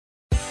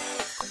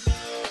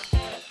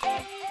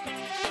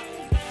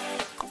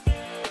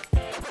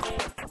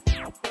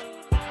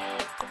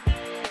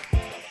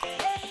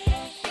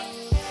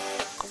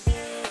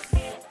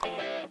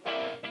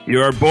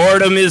Your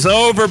boredom is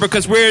over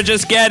because we're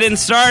just getting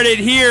started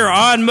here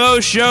on Mo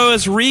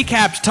Show's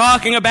Recap,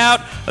 talking about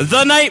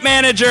The Night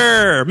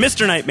Manager.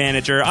 Mr. Night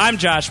Manager, I'm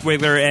Josh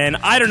Wigler, and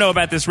I don't know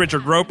about this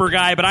Richard Roper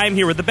guy, but I'm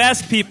here with the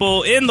best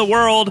people in the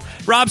world,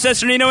 Rob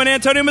Cesternino and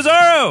Antonio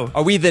Mazzaro.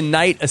 Are we the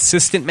night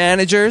assistant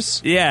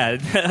managers? Yeah,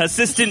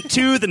 assistant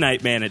to the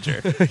Night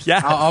Manager.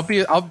 Yeah,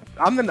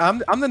 I'm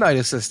the night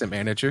assistant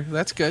manager.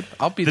 That's good.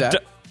 I'll be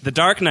that. The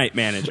Dark Knight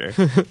Manager.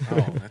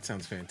 Oh, that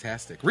sounds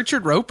fantastic.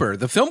 Richard Roper,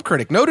 the film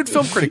critic, noted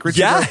film critic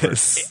Richard Roper.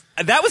 yes.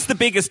 That was the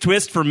biggest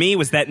twist for me,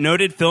 was that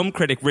noted film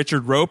critic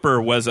Richard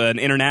Roper was an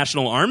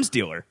international arms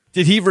dealer.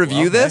 Did he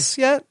review this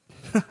yet?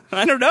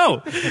 I don't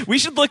know. We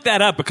should look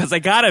that up because I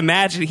gotta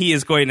imagine he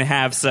is going to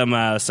have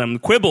some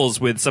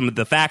quibbles with some of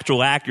the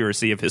factual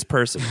accuracy of his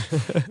person.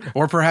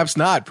 Or perhaps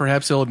not.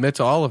 Perhaps he'll admit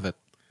to all of it.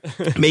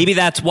 Maybe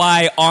that's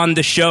why on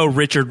the show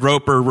Richard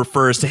Roper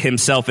refers to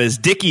himself as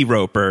Dickie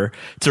Roper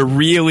to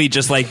really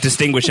just like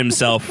distinguish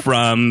himself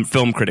from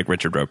film critic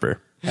Richard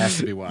Roper. Has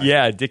to be why.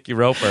 Yeah, Dickie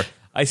Roper.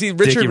 I see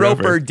Richard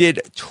Roper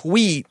did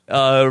tweet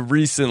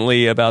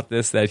recently about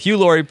this, that Hugh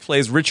Laurie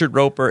plays Richard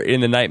Roper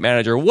in The Night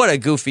Manager. What a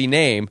goofy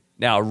name.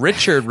 Now,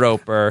 Richard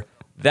Roper,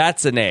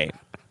 that's a name.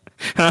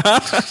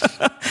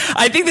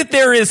 I think that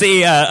there is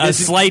a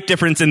slight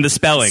difference in the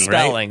spelling,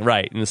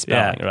 right? In the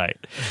spelling, Yeah. right.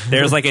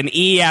 There's like an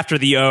E after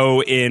the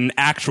O in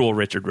actual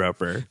Richard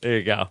Roper. There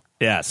you go.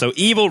 Yeah, so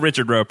evil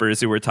Richard Roper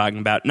is who we're talking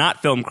about,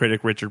 not film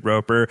critic Richard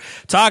Roper.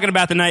 Talking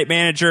about The Night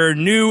Manager,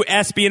 new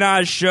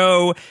espionage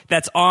show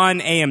that's on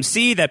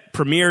AMC that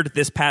premiered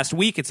this past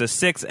week. It's a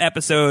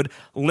 6-episode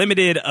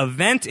limited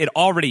event. It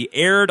already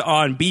aired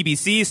on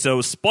BBC,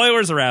 so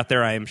spoilers are out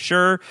there, I am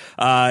sure.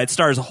 It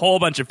stars a whole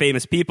bunch of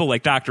famous people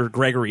like Dr.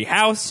 Gregory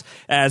House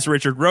as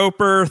Richard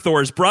Roper.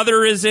 Thor's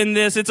brother is in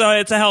this. It's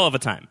a hell of a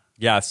time.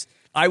 Yes.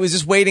 I was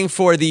just waiting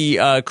for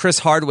the Chris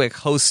Hardwick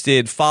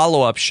hosted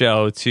follow-up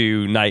show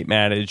to Night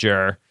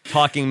Manager,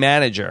 Talking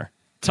Manager.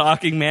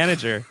 Talking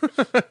Manager.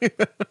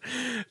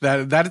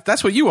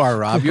 That's what you are,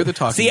 Rob. You're the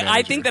talking manager.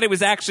 I think that it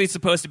was actually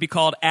supposed to be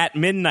called At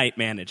Midnight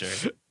Manager.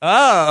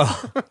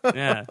 Oh.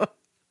 Yeah.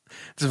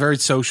 It's a very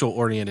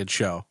social-oriented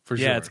show, for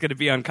sure. Yeah, it's going to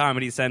be on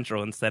Comedy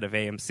Central instead of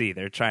AMC.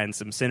 They're trying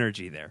some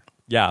synergy there.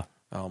 Yeah.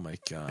 Oh, my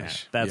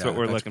gosh. That's what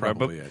we're looking for.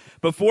 But It.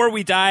 before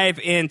we dive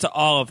into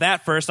all of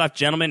that, first off,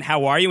 gentlemen,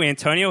 how are you?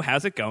 Antonio,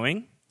 how's it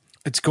going?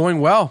 It's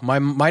going well. My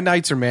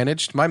nights are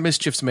managed. My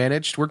mischief's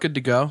managed. We're good to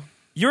go.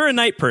 You're a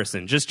night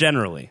person, just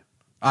generally.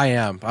 I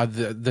am.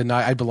 The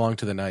night. I belong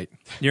to the night.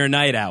 You're a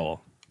night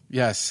owl.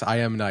 Yes, I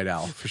am night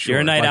owl, for sure.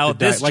 You're a night owl.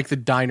 Like the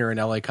diner in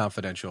L.A.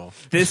 Confidential.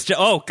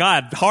 Oh,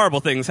 God, horrible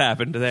things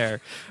happened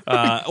there.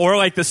 Or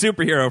like the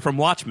superhero from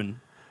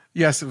Watchmen.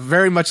 Yes,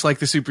 very much like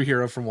the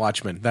superhero from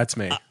Watchmen. That's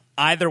me.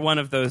 Either one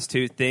of those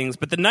two things.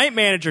 But the night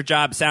manager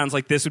job sounds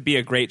like this would be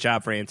a great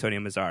job for Antonio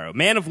Mazzaro.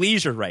 Man of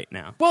leisure right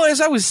now. Well, as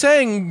I was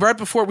saying right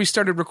before we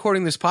started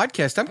recording this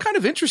podcast, I'm kind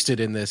of interested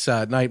in this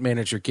night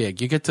manager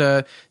gig. You get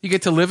to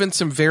live in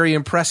some very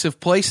impressive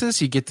places.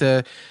 You get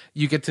to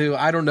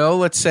I don't know,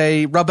 let's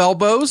say rub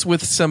elbows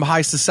with some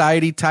high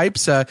society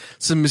types.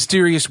 Some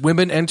mysterious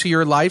women enter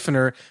your life and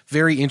are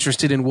very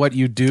interested in what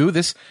you do.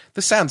 This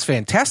sounds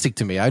fantastic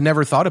to me. I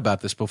never thought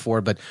about this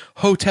before, but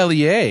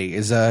hotelier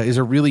is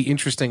a really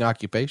interesting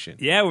occupation.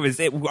 Yeah,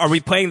 are we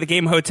playing the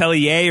game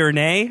hotelier or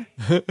nay?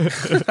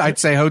 I'd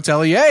say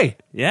hotelier.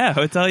 Yeah,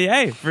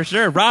 hotelier, for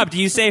sure. Rob,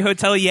 do you say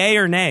hotelier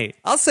or nay?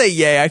 I'll say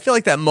yay. I feel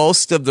like that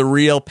most of the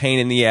real pain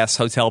in the ass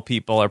hotel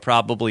people are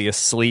probably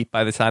asleep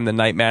by the time the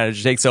night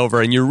manager takes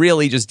over, and you're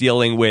really just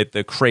dealing with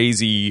the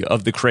crazy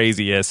of the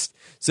craziest.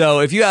 So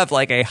if you have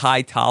like a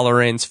high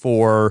tolerance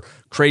for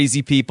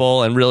crazy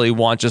people and really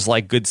want just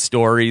like good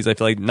stories, I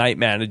feel like night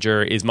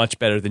manager is much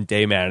better than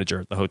day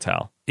manager at the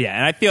hotel. Yeah,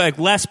 and I feel like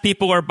less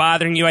people are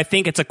bothering you. I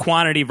think it's a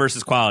quantity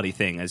versus quality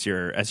thing, as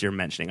you're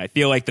mentioning. I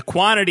feel like the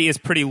quantity is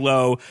pretty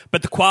low,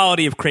 but the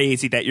quality of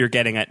crazy that you're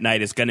getting at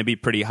night is going to be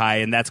pretty high,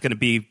 and that's going to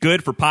be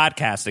good for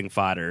podcasting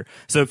fodder.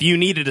 So if you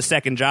needed a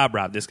second job,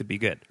 Rob, this could be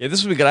good. Yeah,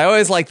 this would be good. I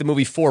always like the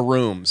movie Four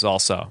Rooms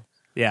also.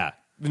 Yeah.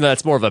 Even though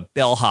that's more of a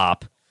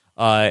bellhop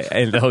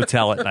in the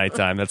hotel at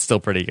nighttime. That's still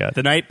pretty good.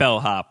 The night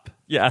bellhop.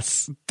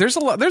 Yes. There's a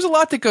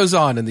lot that goes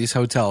on in these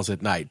hotels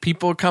at night.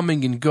 People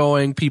coming and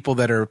going, people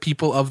that are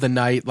people of the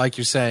night, like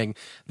you're saying.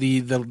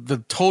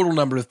 The total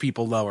number of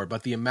people lower,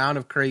 but the amount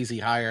of crazy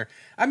higher.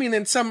 I mean,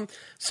 then some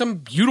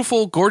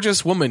beautiful,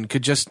 gorgeous woman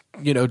could just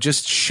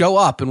show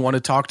up and want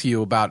to talk to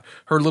you about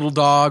her little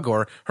dog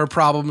or her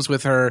problems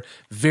with her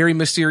very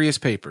mysterious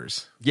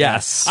papers.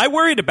 Yes. I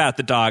worried about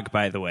the dog,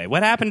 by the way.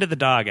 What happened to the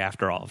dog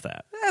after all of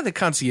that? The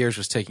concierge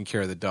was taking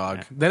care of the dog.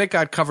 Yeah. Then it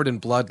got covered in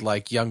blood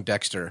like young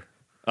Dexter.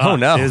 Oh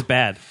no, it was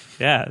bad.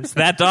 Yeah, so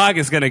that dog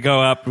is going to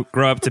grow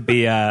up to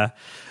be a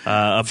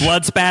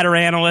blood spatter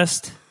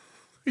analyst.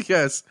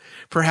 Yes,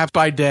 perhaps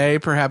by day,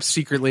 perhaps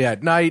secretly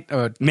at night.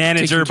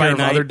 Manager by night.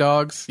 Of other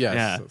dogs. Yes.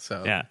 Yeah.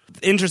 So. Yeah.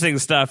 Interesting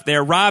stuff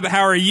there. Rob,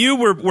 how are you?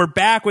 We're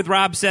back with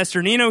Rob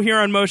Cesternino here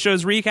on Mo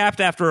Show's Recap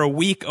after a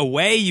week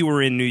away. You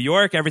were in New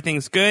York.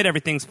 Everything's good.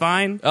 Everything's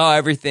fine. Oh,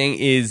 everything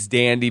is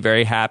dandy.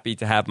 Very happy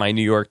to have my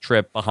New York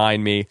trip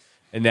behind me.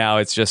 And now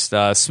it's just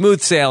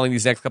smooth sailing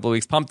these next couple of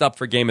weeks. Pumped up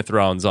for Game of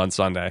Thrones on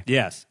Sunday.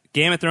 Yes.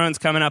 Game of Thrones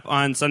coming up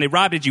on Sunday.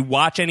 Rob, did you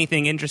watch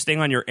anything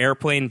interesting on your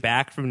airplane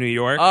back from New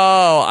York?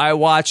 Oh, I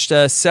watched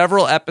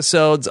several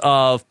episodes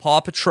of Paw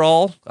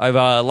Patrol. I've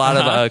a lot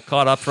of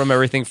caught up from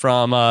everything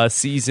from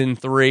season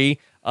 3.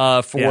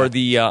 I'm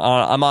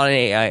on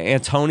a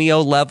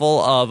Antonio level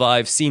of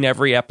I've seen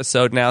every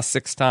episode now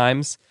 6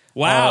 times.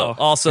 Wow.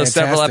 Also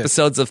Fantastic. several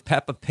episodes of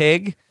Peppa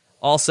Pig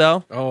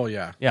also. Oh,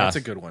 yeah. Yeah. That's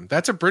a good one.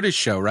 That's a British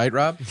show, right,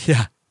 Rob?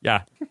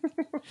 Yeah.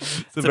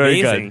 It's Very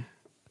amazing. good.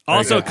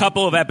 Also, good. a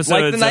couple of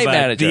episodes Like The Night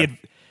Manager.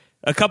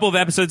 A couple of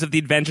episodes of The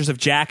Adventures of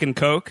Jack and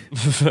Coke.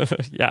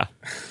 Yeah.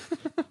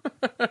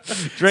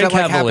 Is Drink that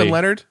like heavily. Happen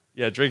Leonard?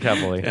 Yeah, drink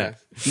heavily. Yeah.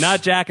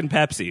 Not Jack and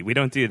Pepsi. We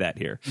don't do that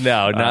here.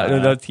 No,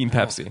 no Team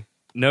Pepsi.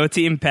 No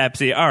Team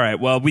Pepsi. All right.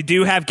 Well, we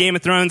do have Game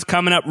of Thrones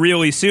coming up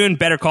really soon.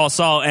 Better Call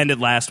Saul ended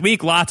last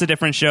week. Lots of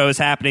different shows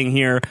happening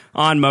here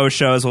on Mo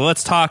Shows. Well,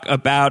 let's talk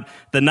about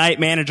The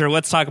Night Manager.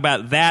 Let's talk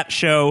about that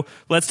show.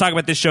 Let's talk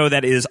about this show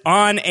that is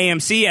on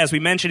AMC. As we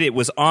mentioned, it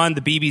was on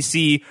the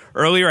BBC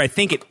earlier. I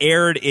think it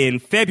aired in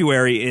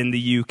February in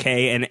the UK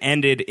and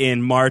ended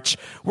in March.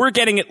 We're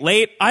getting it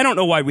late. I don't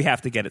know why we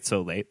have to get it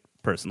so late,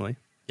 personally.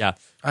 Yeah.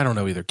 I don't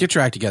know either. Get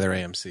your act together,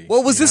 AMC.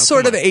 Well, was this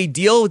sort of a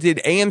deal? Did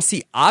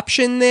AMC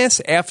option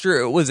this after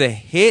it was a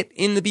hit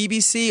in the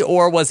BBC,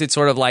 or was it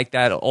sort of like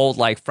that old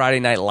like Friday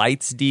Night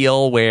Lights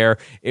deal where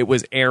it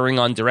was airing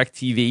on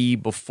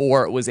DirecTV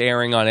before it was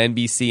airing on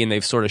NBC, and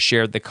they've sort of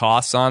shared the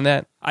costs on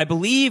that? I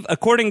believe,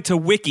 according to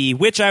Wiki,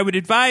 which I would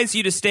advise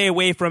you to stay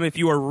away from if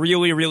you are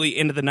really, really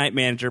into The Night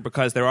Manager,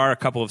 because there are a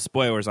couple of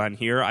spoilers on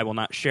here. I will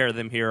not share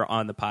them here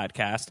on the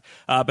podcast.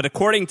 But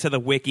according to the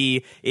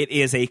Wiki, it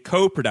is a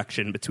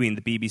co-production between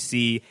the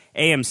BBC,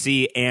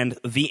 AMC, and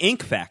The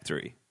Ink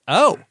Factory.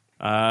 Oh.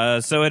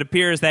 So it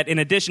appears that in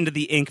addition to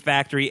The Ink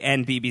Factory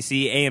and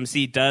BBC,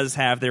 AMC does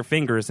have their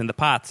fingers in the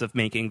pots of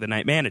making The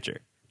Night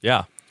Manager.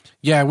 Yeah.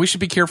 Yeah, we should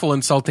be careful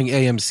insulting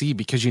AMC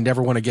because you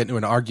never want to get into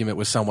an argument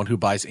with someone who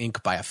buys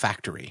ink by a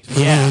factory.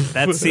 Yeah,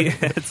 that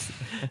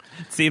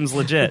seems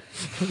legit.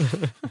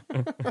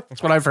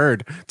 That's what I've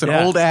heard. It's an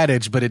Yeah. old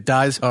adage, but it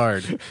dies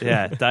hard.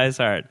 Yeah, it dies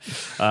hard.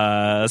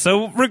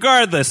 So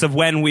regardless of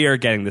when we are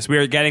getting this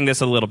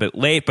a little bit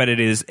late, but it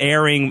is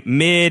airing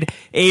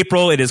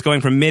mid-April. It is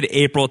going from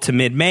mid-April to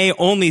mid-May.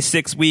 Only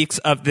 6 weeks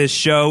of this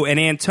show. And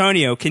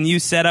Antonio, can you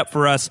set up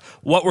for us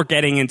what we're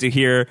getting into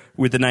here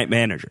with The Night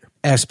Manager?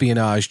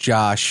 Espionage,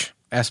 Josh.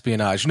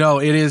 Espionage. No,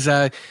 it is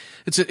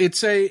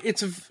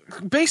it's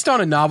based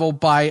on a novel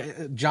by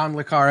John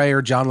le Carre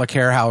or John le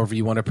Carre, however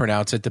you want to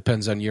pronounce it.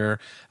 Depends on your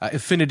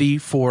affinity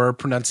for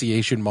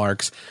pronunciation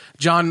marks.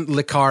 John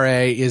le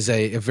Carre is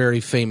a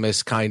very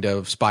famous kind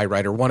of spy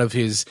writer. One of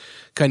his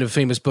kind of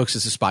famous books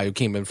is The Spy Who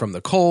Came In From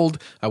the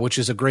Cold, which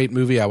is a great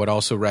movie I would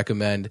also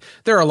recommend.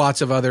 There are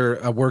lots of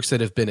other works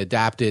that have been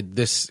adapted.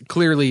 This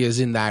clearly is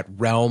in that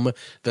realm,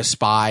 the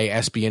spy,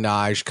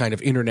 espionage, kind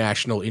of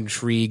international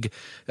intrigue.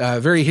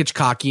 Very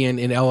Hitchcockian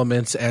in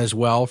elements as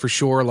well, for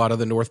sure. A lot of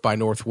the North by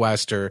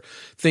Northwest or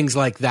things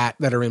like that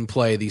are in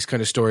play, these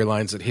kind of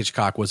storylines that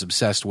Hitchcock was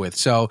obsessed with.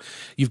 So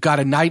you've got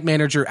a night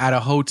manager at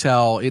a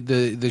hotel.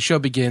 The show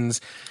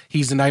begins,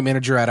 he's the night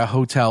manager at a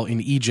hotel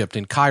in Egypt,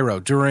 in Cairo,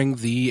 during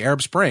the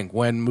Arab Spring,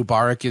 when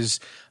Mubarak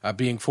is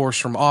being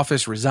forced from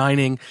office,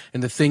 resigning,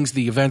 and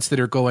the events that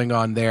are going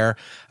on there.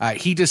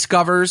 He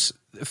discovers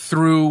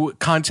through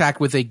contact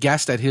with a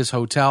guest at his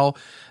hotel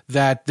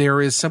that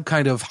there is some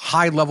kind of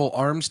high-level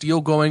arms deal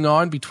going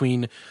on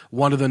between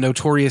one of the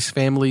notorious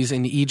families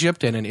in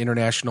Egypt and an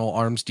international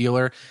arms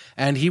dealer,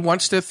 and he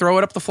wants to throw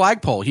it up the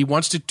flagpole. He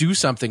wants to do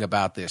something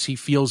about this. He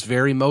feels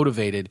very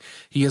motivated.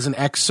 He is an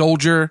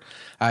ex-soldier.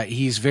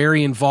 He's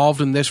very involved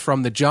in this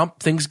from the jump.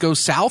 Things go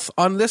south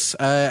on this,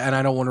 and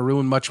I don't want to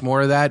ruin much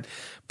more of that,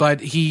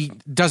 but he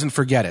doesn't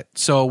forget it.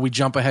 So we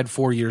jump ahead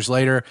 4 years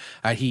later.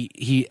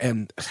 He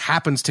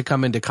happens to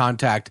come into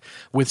contact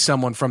with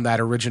someone from that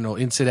original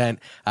incident,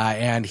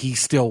 and he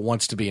still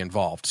wants to be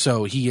involved.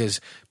 So he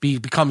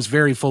becomes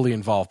very fully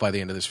involved by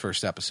the end of this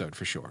first episode,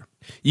 for sure.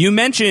 You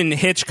mentioned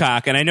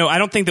Hitchcock, and I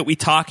don't think that we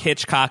talk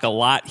Hitchcock a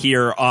lot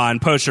here on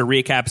post-show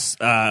recaps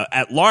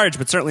at large,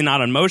 but certainly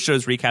not on most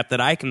shows recap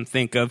that I can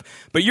think of.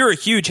 But you're a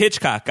huge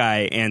Hitchcock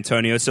guy,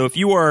 Antonio. So if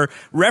you are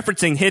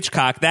referencing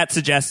Hitchcock, that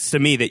suggests to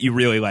me that you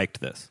really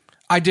liked this.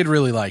 I did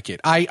really like it.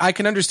 I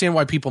can understand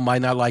why people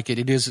might not like it.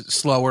 It is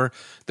slower.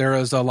 There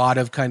is a lot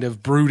of kind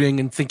of brooding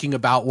and thinking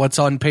about what's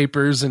on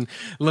papers and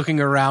looking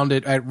around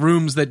at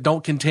rooms that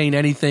don't contain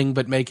anything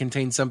but may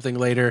contain something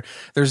later.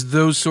 There's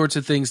those sorts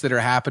of things that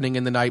are happening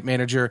in The Night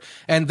Manager,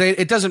 and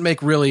it doesn't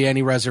make really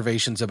any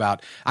reservations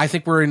about. I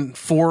think we're in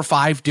 4 or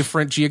 5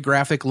 different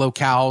geographic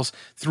locales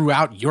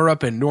throughout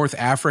Europe and North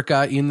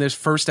Africa in this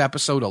first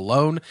episode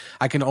alone.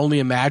 I can only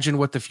imagine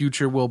what the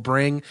future will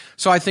bring.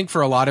 So I think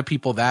for a lot of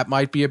people that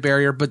might be a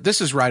barrier, but this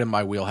is right in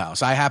my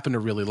wheelhouse. I happen to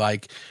really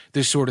like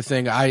this sort of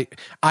thing.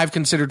 I've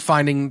considered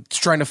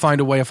trying to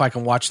find a way if I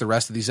can watch the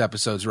rest of these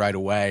episodes right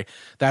away.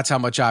 That's how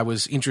much I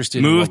was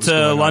interested in what was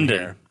going on London.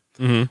 here.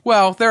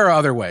 Well, there are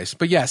other ways,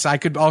 but yes, I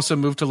could also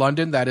move to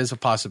London. That is a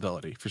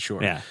possibility for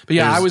sure. Yeah. But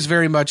yeah, I was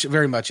very much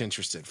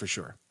interested for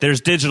sure.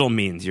 There's digital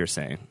means, you're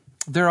saying.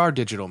 There are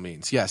digital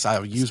means. Yes,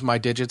 I'll use my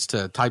digits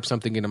to type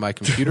something into my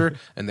computer,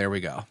 and there we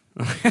go.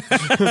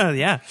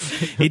 Yeah.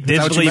 He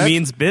digitally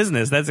means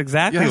business. That's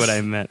exactly what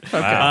I meant.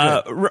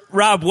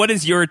 Rob, what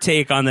is your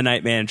take on The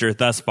Night Manager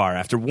thus far?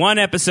 After one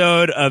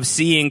episode of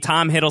seeing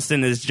Tom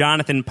Hiddleston as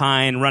Jonathan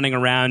Pine running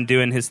around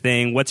doing his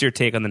thing, what's your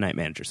take on The Night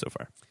Manager so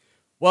far?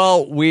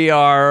 Well, we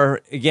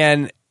are,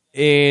 again,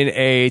 in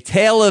a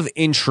tale of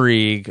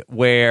intrigue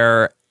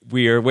where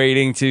we are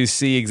waiting to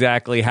see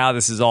exactly how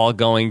this is all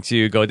going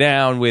to go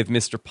down with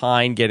Mr.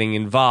 Pine getting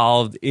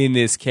involved in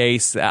this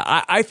case.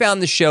 I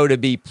found the show to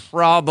be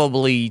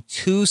probably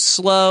too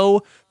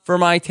slow for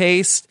my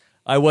taste.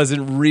 I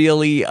wasn't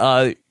really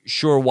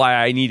sure why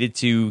I needed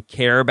to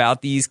care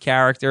about these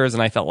characters,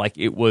 and I felt like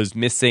it was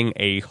missing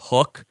a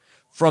hook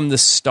from the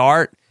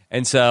start.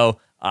 And so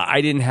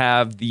I didn't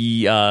have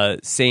the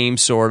same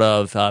sort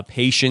of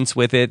patience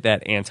with it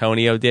that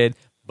Antonio did.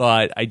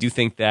 But I do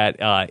think that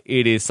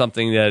it is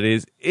something that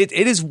is it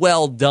is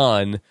well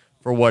done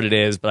for what it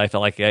is. But I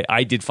felt like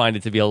I did find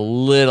it to be a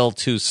little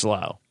too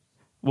slow.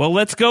 Well,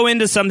 let's go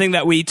into something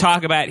that we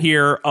talk about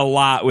here a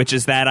lot, which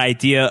is that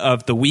idea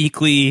of the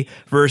weekly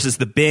versus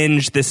the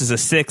binge. This is a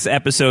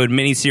 6-episode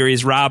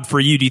miniseries. Rob, for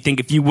you, do you think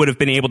if you would have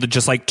been able to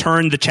just like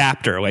turn the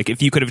chapter, like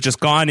if you could have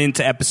just gone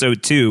into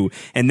episode 2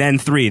 and then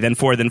 3, then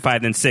 4, then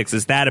 5, then 6,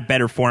 is that a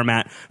better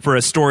format for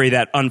a story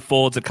that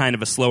unfolds at kind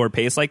of a slower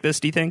pace like this,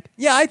 do you think?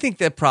 Yeah, I think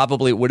that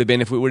probably it would have been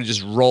if we would have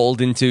just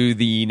rolled into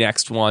the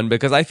next one,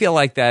 because I feel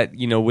like that,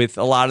 you know, with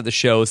a lot of the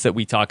shows that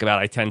we talk about,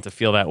 I tend to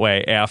feel that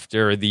way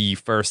after the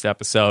first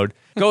episode.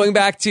 Going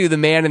back to The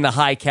Man in the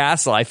High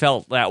Castle, I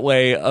felt that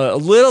way a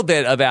little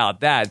bit about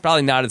that.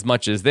 Probably not as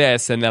much as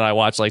this. And then I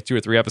watched like 2 or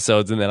 3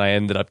 episodes, and then I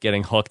ended up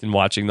getting hooked and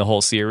watching the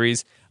whole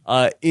series.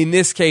 In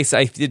this case,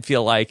 I did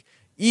feel like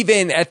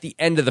even at the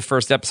end of the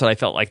first episode, I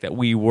felt like that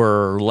we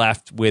were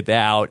left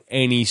without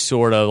any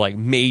sort of like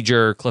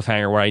major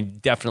cliffhanger where I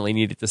definitely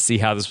needed to see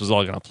how this was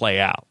all going to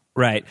play out.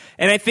 Right.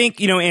 And I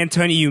think, you know,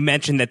 Antonio, you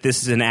mentioned that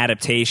this is an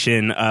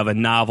adaptation of a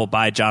novel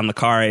by John le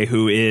Carré,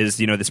 who is,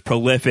 you know, this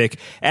prolific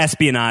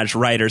espionage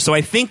writer. So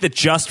I think that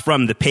just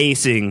from the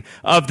pacing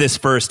of this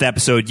first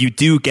episode, you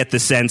do get the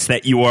sense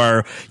that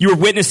you're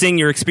witnessing,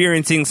 you're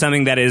experiencing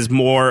something that is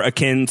more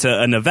akin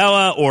to a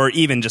novella or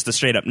even just a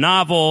straight up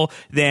novel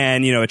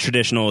than, you know, a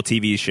traditional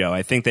TV show.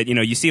 I think that, you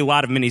know, you see a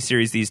lot of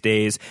miniseries these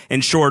days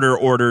and shorter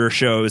order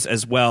shows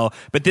as well.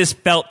 But this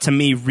felt to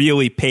me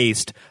really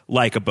paced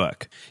like a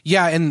book.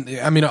 Yeah, and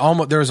I mean,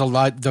 almost there was a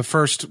lot. The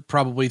first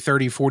probably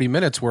 30, 40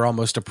 minutes were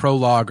almost a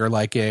prologue or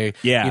like a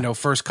you know,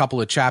 first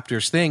couple of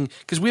chapters thing,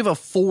 because we have a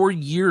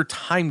 4-year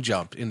time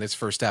jump in this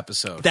first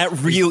episode. That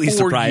really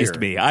surprised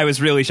me. I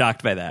was really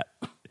shocked by that.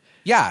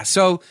 Yeah,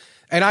 so,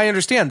 and I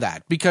understand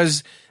that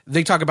because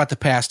they talk about the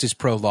past as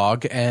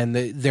prologue, and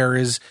there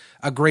is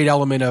a great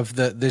element of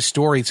this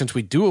story, since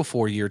we do a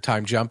 4-year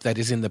time jump, that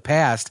is in the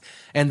past,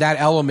 and that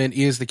element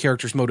is the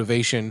character's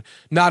motivation,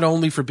 not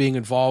only for being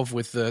involved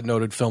with the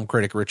noted film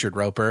critic Richard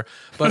Roeper,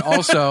 but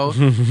also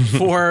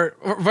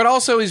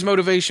his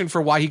motivation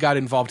for why he got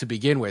involved to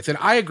begin with. And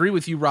I agree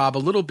with you, Rob, a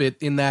little bit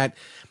in that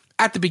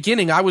at the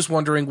beginning, I was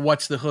wondering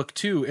what's the hook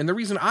too. And the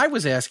reason I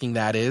was asking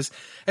that is,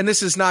 and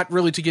this is not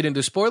really to get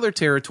into spoiler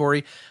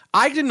territory,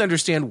 I didn't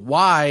understand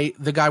why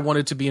the guy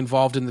wanted to be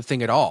involved in the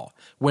thing at all.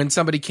 When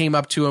somebody came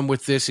up to him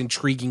with this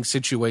intriguing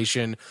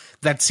situation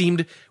that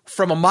seemed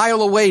from a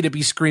mile away to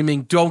be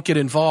screaming, "Don't get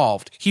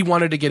involved." He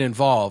wanted to get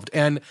involved.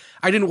 And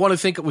I didn't want to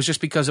think it was just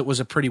because it was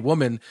a pretty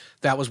woman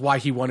that was why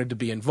he wanted to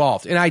be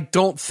involved. And I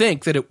don't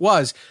think that it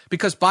was,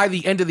 because by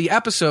the end of the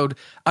episode,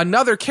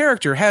 another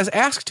character has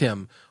asked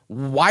him,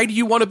 why do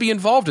you want to be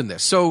involved in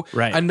this? So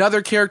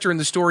another character in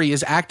the story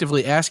is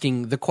actively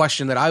asking the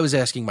question that I was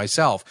asking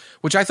myself,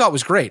 which I thought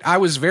was great. I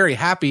was very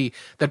happy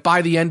that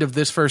by the end of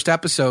this first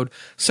episode,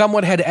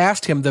 someone had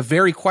asked him the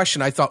very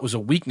question I thought was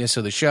a weakness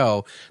of the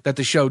show, that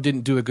the show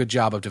didn't do a good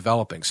job of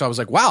developing. So I was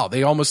like, wow,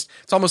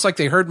 it's almost like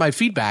they heard my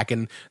feedback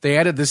and they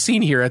added this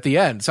scene here at the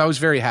end. So I was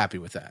very happy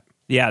with that.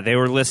 Yeah, they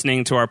were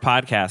listening to our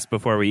podcast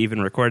before we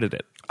even recorded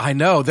it. I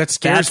know, that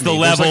scares me. That's the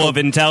level of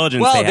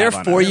intelligence well, they have.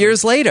 Well, they're 4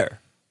 years later.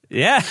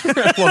 Yeah.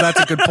 Well,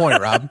 that's a good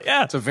point, Rob.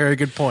 Yeah. It's a very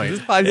good point.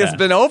 This podcast has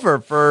been over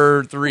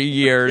for 3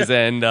 years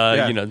and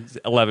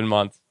 11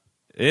 months.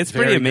 It's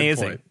pretty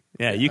amazing.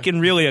 Yeah, you can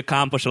really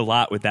accomplish a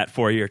lot with that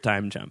 4-year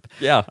time jump.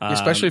 Yeah.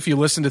 Especially if you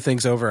listen to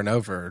things over and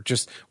over.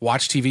 Just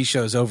watch TV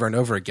shows over and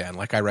over again,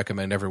 like I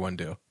recommend everyone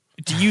do.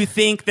 Do you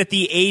think that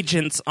the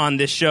agents on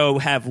this show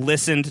have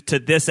listened to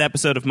this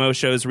episode of Mo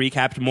Show's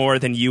Recapped more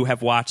than you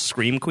have watched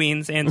Scream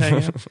Queens,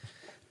 Antonio?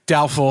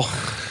 Doubtful.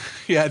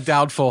 Yeah,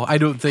 doubtful. I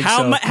don't think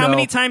so. How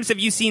many times have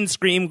you seen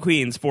Scream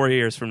Queens 4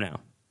 years from now?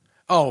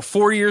 Oh,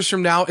 4 years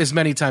from now, as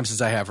many times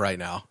as I have right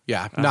now.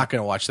 Yeah, I'm not going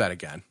to watch that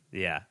again.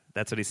 Yeah,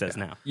 that's what he says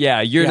now. Yeah,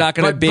 you're not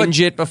going to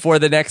binge it before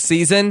the next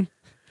season?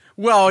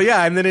 Well,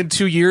 yeah, and then in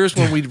 2 years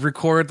when we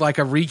record like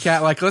a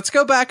recap, like let's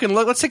go back and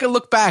let's take a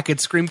look back at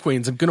Scream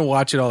Queens. I'm gonna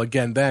watch it all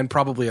again then,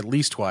 probably at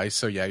least twice.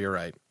 So yeah, you're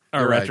right.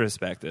 Our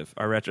retrospective.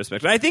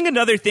 I think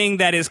another thing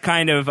that is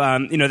kind of,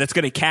 that's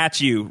going to catch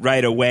you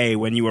right away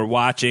when you are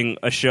watching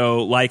a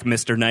show like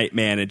Mr. Night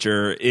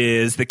Manager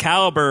is the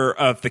caliber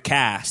of the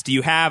cast.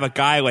 You have a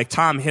guy like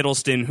Tom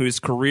Hiddleston,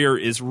 whose career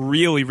is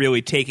really,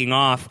 really taking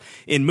off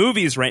in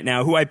movies right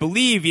now, who I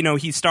believe,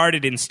 he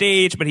started in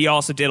stage, but he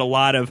also did a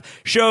lot of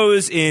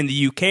shows in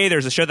the UK.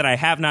 There's a show that I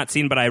have not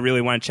seen, but I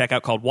really want to check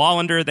out called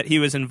Wallander that he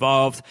was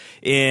involved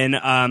in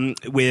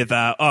with,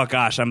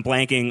 I'm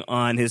blanking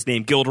on his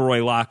name,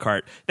 Gilderoy Lockhart.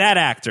 That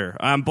actor.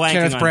 I'm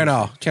blanking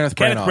on Kenneth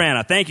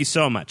Branagh. Thank you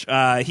so much.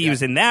 He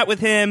was in that with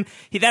him.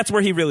 That's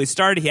where he really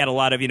started. He had a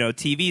lot of,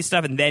 TV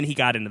stuff, and then he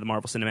got into the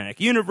Marvel Cinematic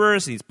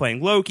Universe. He's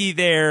playing Loki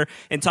there.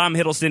 And Tom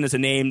Hiddleston is a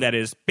name that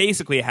is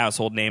basically a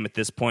household name at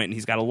this point, and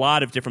he's got a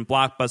lot of different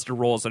blockbuster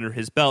roles under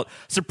his belt.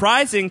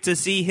 Surprising to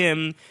see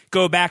him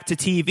go back to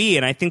TV,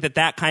 and I think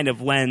that kind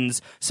of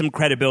lends some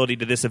credibility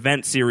to this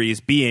event series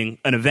being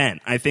an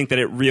event. I think that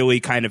it really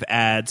kind of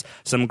adds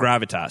some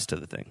gravitas to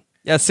the thing.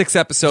 Yeah,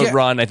 6-episode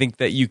run. I think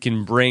that you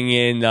can bring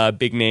in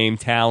big name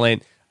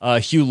talent.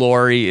 Hugh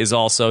Laurie is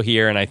also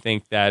here, and I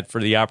think that for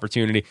the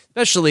opportunity,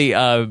 especially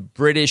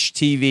British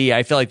TV,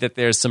 I feel like that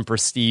there's some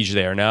prestige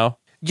there. No?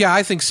 Yeah,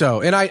 I think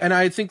so, and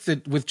I think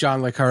that with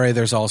John le Carré,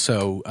 there's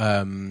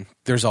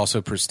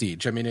also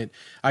prestige. I mean,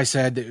 I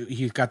said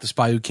he got The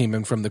Spy Who Came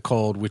In From the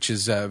Cold, which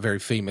is a very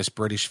famous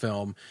British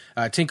film.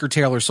 Tinker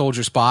Tailor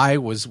Soldier Spy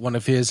was one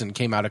of his and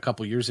came out a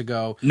couple years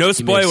ago. No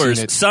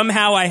spoilers.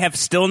 Somehow I have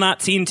still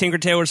not seen Tinker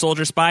Tailor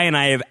Soldier Spy, and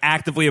I have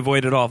actively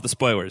avoided all of the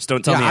spoilers.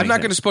 Don't tell me anything. I'm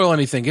not going to spoil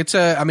anything.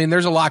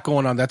 There's a lot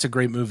going on. That's a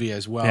great movie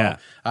as well. Yeah.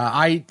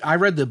 I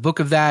read the book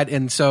of that,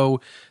 and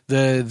so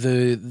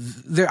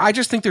I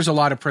just think there's a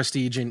lot of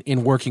prestige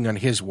in working on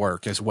his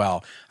work as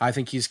well. I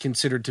think he's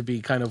considered to be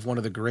kind of one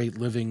of the great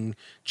living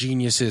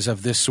geniuses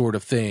of this sort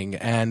of thing,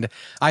 and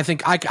I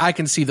think I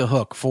can see the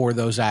hook for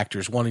those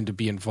actors wanting to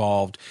be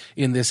involved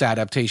in this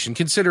adaptation,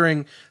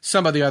 considering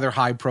some of the other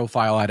high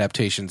profile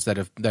adaptations that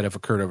have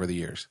occurred over the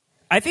years.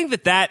 I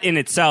think that in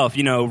itself,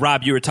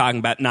 Rob, you were talking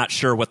about not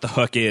sure what the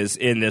hook is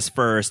in this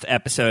first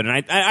episode.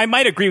 And I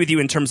might agree with you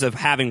in terms of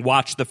having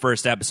watched the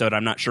first episode.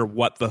 I'm not sure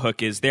what the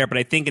hook is there. But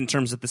I think in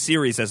terms of the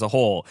series as a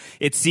whole,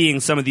 it's seeing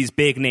some of these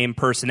big name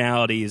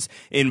personalities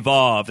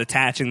involved,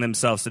 attaching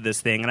themselves to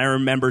this thing. And I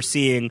remember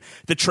seeing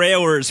the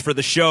trailers for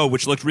the show,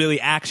 which looked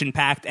really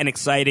action-packed and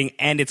exciting.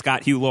 And it's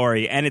got Hugh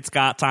Laurie and it's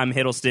got Tom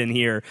Hiddleston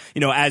here.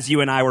 As you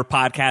and I were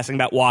podcasting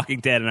about Walking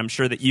Dead, and I'm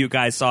sure that you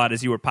guys saw it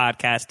as you were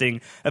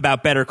podcasting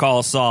about Better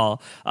Call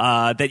Saul,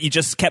 that you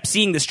just kept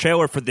seeing this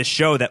trailer for this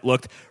show that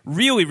looked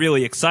really,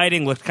 really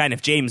exciting, looked kind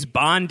of James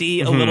Bondy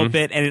a little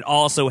bit, and it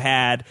also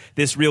had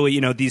this really,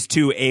 these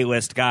two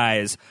A-list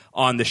guys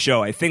on the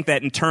show. I think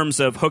that in terms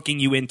of hooking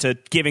you into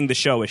giving the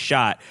show a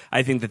shot,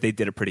 I think that they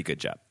did a pretty good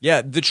job.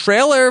 Yeah, the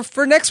trailer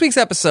for next week's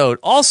episode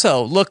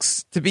also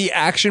looks to be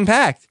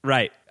action-packed.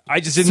 Right. I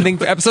just didn't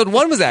think episode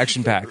 1 was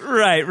action-packed.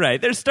 Right.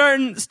 They're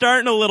starting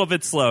a little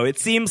bit slow. It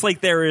seems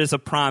like there is a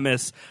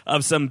promise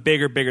of some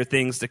bigger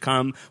things to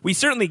come. We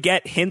certainly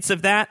get hints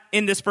of that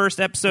in this first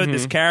episode.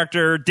 This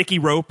character, Dickie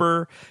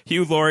Roper,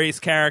 Hugh Laurie's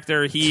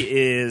character, he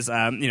is,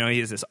 he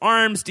is this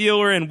arms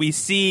dealer, and we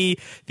see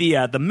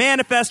the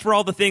manifest for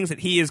all the things that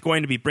he is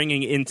going to be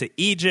bringing into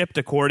Egypt,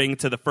 according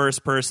to the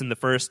first person, the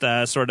first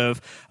sort of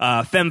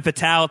femme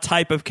fatale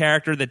type of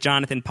character that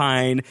Jonathan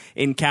Pine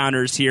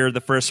encounters here,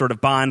 the first sort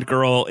of Bond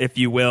girl, if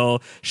you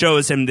will,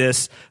 shows him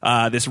this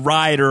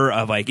rider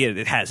of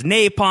it has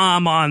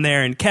napalm on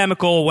there and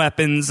chemical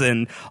weapons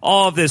and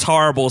all of this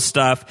horrible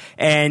stuff.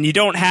 And you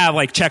don't have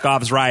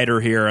Chekhov's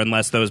rider here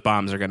unless those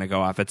bombs are going to go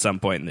off at some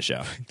point in the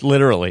show.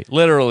 Literally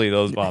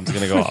those bombs are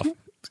going to go off.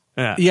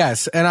 Yeah.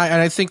 Yes, and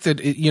I think that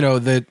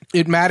that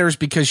it matters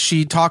because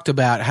she talked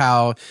about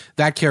how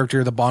that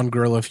character, the Bond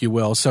girl, if you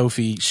will,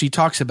 Sophie, she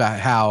talks about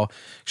how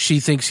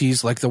she thinks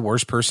he's the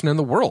worst person in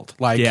the world.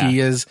 He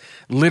is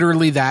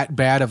literally that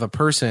bad of a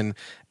person.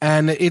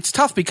 And it's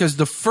tough because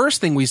the first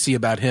thing we see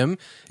about him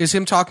is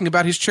him talking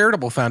about his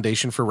charitable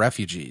foundation for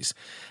refugees.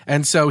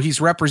 And so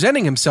he's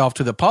representing himself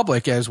to the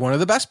public as one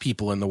of the best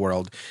people in the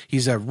world.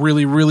 He's a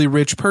really, really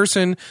rich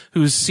person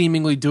who's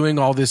seemingly doing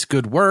all this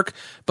good work,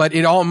 but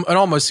it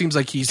almost seems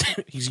like he's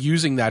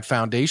using that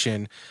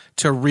foundation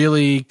to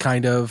really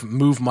kind of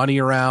move money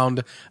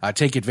around,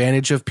 take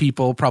advantage of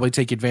people, probably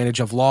take advantage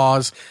of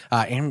laws,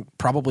 and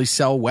probably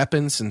sell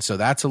weapons. And so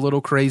that's a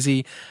little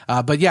crazy.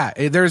 But yeah,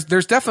 there's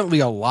definitely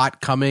a lot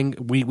coming.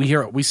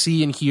 We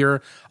see and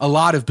hear a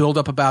lot of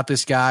buildup about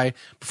this guy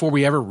before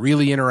we ever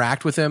really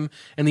interact with him.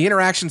 And the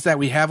interactions that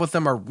we have with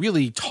him are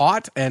really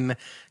taut and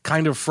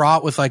kind of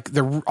fraught with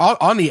they're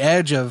on the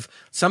edge of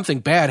something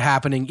bad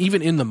happening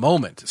even in the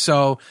moment.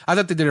 So I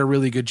thought they did a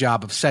really good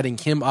job of setting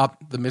him up,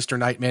 the Mr.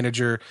 Night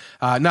Manager,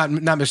 not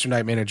Mr.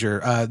 Night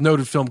Manager,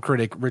 noted film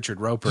critic Richard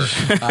Roper.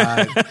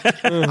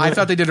 I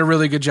thought they did a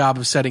really good job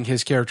of setting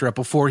his character up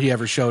before he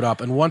ever showed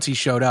up. And once he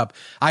showed up,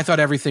 I thought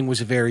everything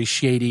was very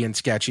shady and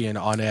sketchy and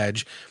on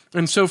edge.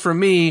 And so for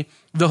me,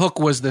 the hook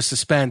was the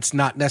suspense,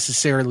 not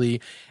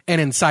necessarily an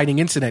inciting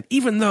incident,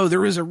 even though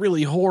there is a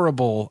really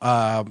horrible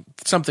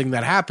something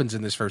that happens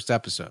in this first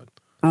episode.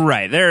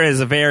 Right. There is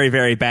a very,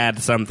 very bad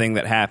something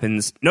that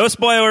happens. No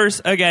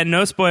spoilers. Again,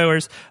 no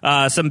spoilers.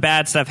 Some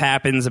bad stuff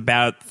happens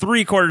about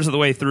 3/4 of the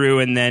way through,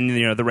 and then,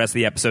 the rest of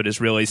the episode is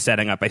really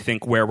setting up, I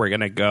think, where we're going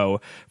to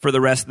go for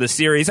the rest of the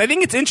series. I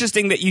think it's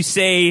interesting that you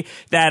say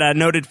that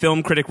noted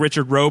film critic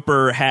Richard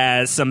Roper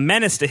has some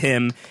menace to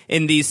him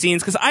in these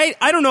scenes, because I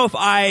don't know if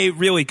I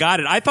really got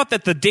it. I thought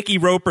that the Dickie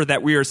Roper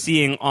that we are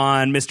seeing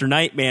on Mr.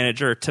 Night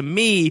Manager, to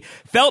me,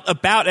 felt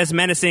about as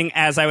menacing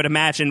as I would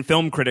imagine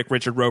film critic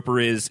Richard Roper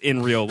is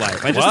in real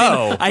life.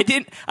 I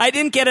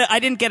didn't get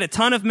a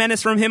ton of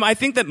menace from him. I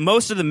think that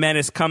most of the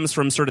menace comes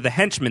from sort of the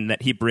henchmen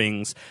that he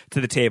brings to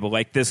the table,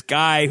 like this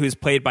guy who's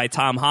played by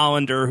Tom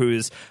Hollander,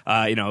 who's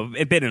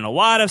been in a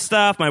lot of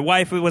stuff. My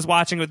wife who was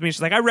watching with me,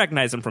 she's like, I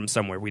recognize him from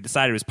somewhere. We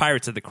decided it was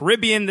Pirates of the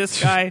Caribbean.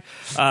 This guy,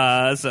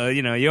 so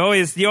you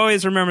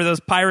always remember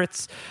those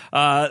pirates.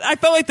 I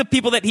felt like the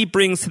people that he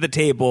brings to the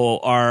table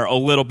are a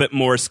little bit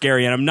more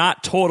scary, and I'm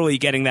not totally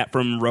getting that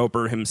from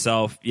Roper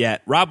himself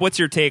yet. Rob, what's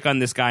your take on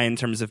this guy in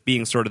terms of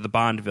being sort of the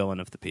Bond villain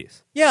of the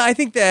piece? Yeah, I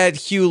think that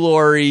Hugh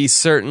Laurie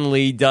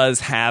certainly does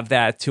have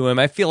that to him.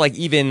 I feel like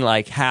even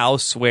like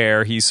House,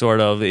 where he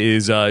sort of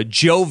is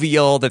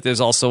jovial, that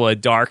there's also a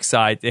dark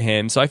side to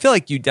him. So I feel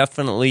like you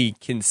definitely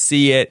can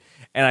see it.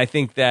 And I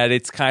think that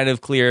it's kind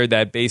of clear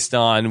that based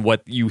on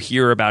what you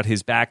hear about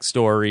his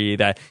backstory,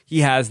 that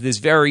he has this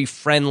very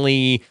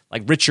friendly,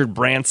 like Richard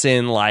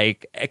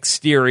Branson-like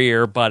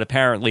exterior, but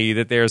apparently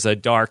that there's a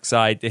dark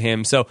side to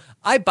him. So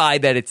I buy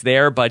that it's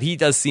there, but he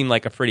does seem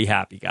like a pretty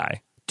happy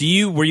guy.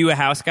 Were you a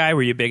House guy?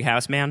 Were you a big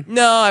House man?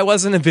 No, I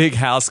wasn't a big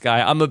House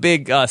guy. I'm a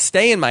big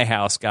stay in my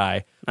house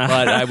guy,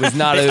 but I was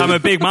not I'm a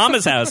big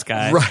Mama's House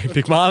guy. Right,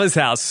 Big Mama's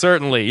House,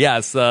 certainly.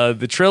 Yes,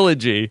 the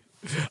trilogy.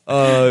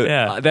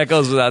 That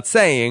goes without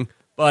saying.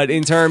 But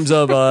in terms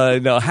of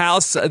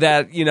House,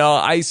 that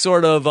I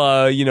sort of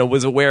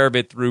was aware of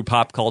it through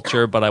pop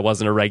culture, but I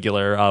wasn't a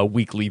regular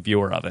weekly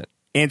viewer of it.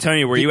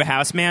 Antonio, were you a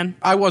House man?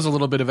 I was a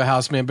little bit of a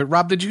House man, but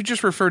Rob, did you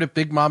just refer to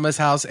Big Mama's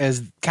House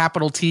as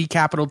capital T,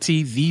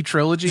 the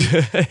trilogy?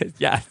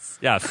 Yes.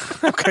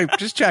 Okay,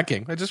 just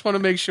checking. I just want to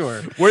make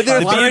sure. Were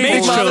there the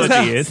Big Mama's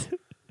trilogy House?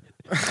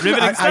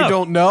 I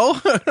don't know.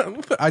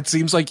 It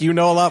seems like you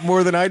know a lot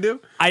more than I do.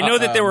 I know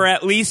that there were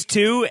at least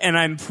 2, and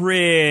I'm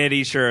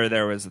pretty sure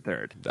there was a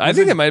third. I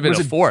think there might have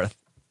been a fourth.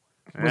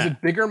 Was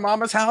it Bigger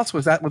Mama's House?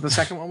 Was that what the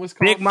second one was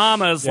called? Big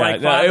Mama's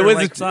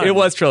it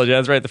was trilogy. I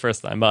was right the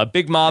first time.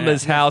 Big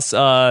Mama's House,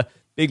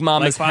 Big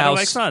Mama's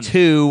House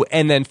 2,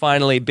 and then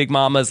finally Big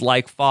Mama's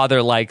Like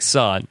Father, Like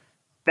Son.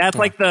 That's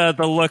like the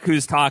Look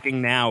Who's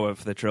Talking Now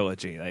of the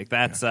trilogy. Like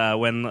that's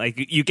when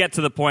like you get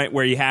to the point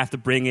where you have to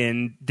bring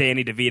in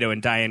Danny DeVito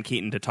and Diane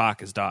Keaton to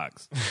talk as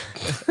dogs.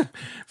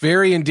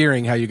 Very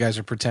endearing how you guys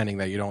are pretending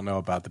that you don't know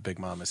about the Big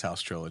Mama's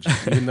House trilogy,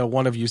 even though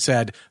one of you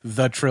said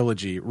the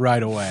trilogy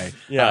right away,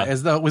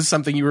 as though it was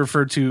something you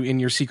referred to in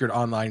your secret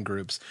online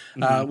groups.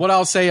 What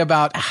I'll say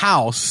about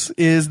House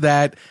is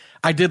that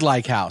I did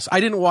like House. I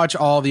didn't watch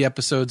all the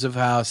episodes of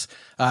House.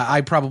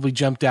 I probably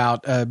jumped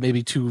out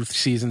maybe 2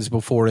 seasons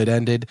before it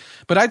ended,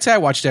 but I'd say I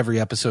watched every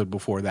episode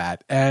before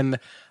that. And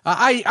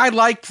I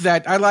liked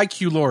that. I like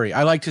Hugh Laurie.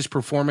 I liked his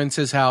performance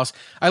as House.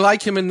 I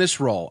like him in this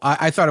role.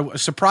 I thought it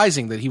was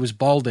surprising that he was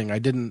balding. I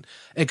didn't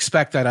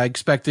expect that. I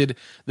expected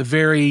the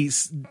very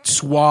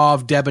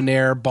suave,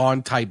 debonair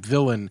Bond type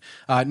villain,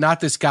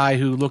 not this guy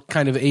who looked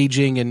kind of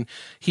aging. And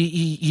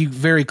he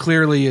very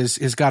clearly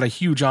has got a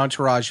huge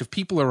entourage of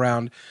people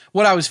around.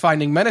 What I was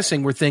finding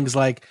menacing were things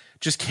like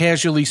just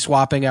casually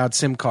swapping out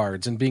SIM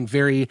cards and being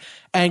very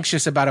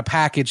anxious about a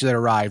package that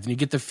arrived. And you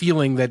get the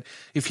feeling that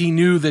if he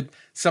knew that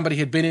somebody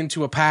had been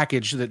into a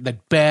package,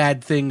 that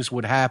bad things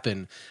would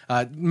happen.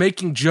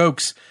 Making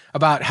jokes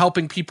about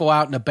helping people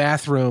out in a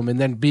bathroom and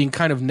then being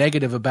kind of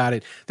negative about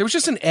it. There was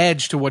just an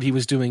edge to what he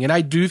was doing. And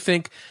I do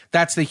think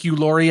that's the Hugh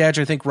Laurie edge.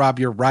 I think, Rob,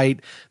 you're right,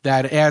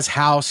 that as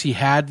House, he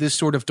had this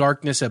sort of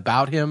darkness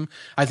about him.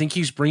 I think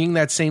he's bringing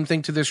that same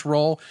thing to this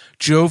role.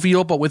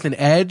 Jovial, but with an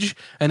edge.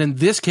 And in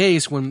this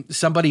case, when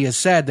somebody has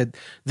said that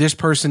this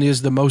person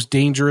is the most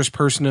dangerous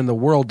person in the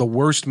world, the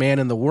worst man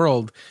in the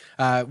world,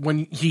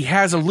 when he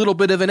has a little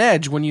bit of an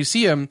edge, when you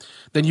see him,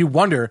 then you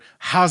wonder,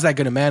 how's that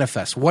going to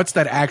manifest? What's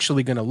that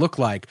actually going to look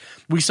like?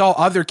 We saw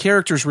other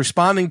characters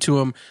responding to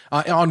him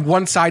on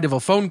one side of a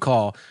phone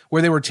call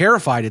where they were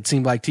terrified, it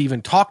seemed like, to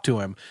even talk to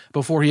him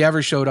before he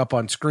ever showed up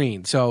on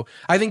screen. So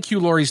I think Hugh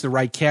Laurie's the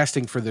right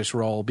casting for this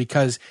role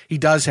because he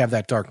does have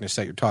that darkness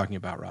that you're talking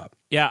about, Rob.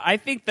 Yeah, I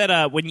think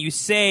that when you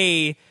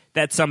say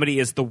that somebody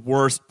is the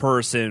worst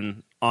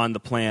person on the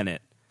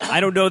planet, I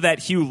don't know that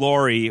Hugh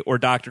Laurie or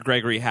Dr.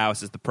 Gregory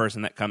House is the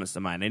person that comes to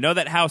mind. I know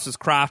that House is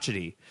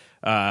crotchety,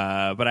 but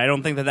I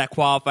don't think that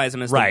qualifies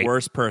him as the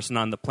worst person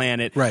on the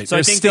planet. Right. So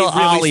I think still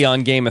Ollie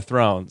on Game of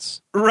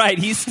Thrones. Right,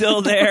 he's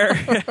still there.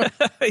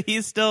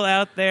 He's still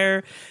out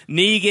there.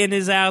 Negan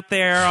is out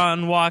there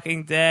on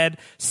Walking Dead.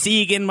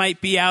 Segan might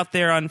be out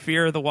there on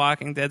Fear of the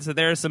Walking Dead. So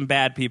there are some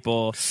bad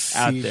people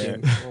out there.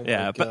 Oh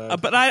yeah,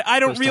 God. but I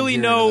don't First really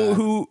I'm know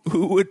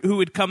hearing who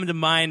would come to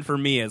mind for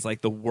me as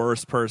like the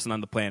worst person on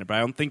the planet. But I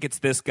don't think it's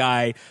this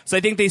guy. So I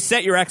think they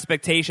set your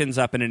expectations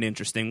up in an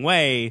interesting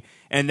way,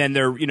 and then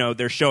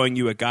they're showing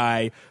you a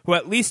guy who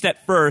at least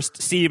at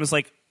first seems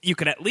like you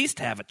could at least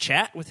have a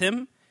chat with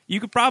him. You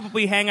could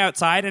probably hang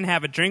outside and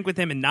have a drink with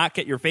him and not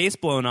get your face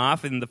blown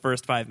off in the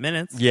first 5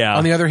 minutes. Yeah.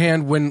 On the other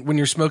hand, when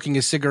you're smoking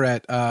a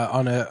cigarette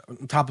on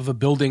top of a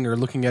building or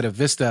looking at a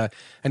vista,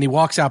 and he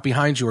walks out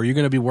behind you, are you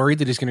going to be worried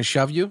that he's going to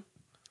shove you?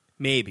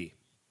 Maybe.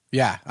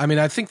 Yeah, I mean,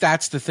 I think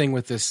that's the thing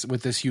with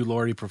this Hugh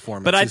Laurie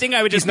performance. But I think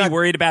I would just be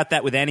worried about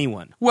that with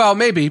anyone. Well,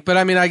 maybe, but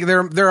I mean,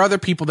 there are other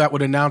people that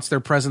would announce their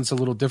presence a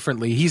little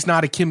differently. He's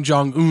not a Kim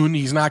Jong-un.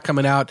 He's not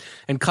coming out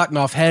and cutting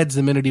off heads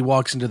the minute he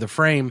walks into the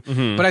frame.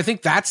 Mm-hmm. But I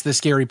think that's the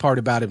scary part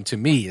about him to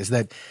me, is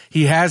that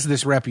he has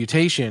this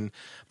reputation,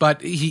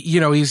 but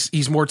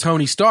he's more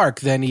Tony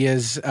Stark than he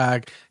is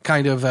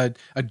kind of a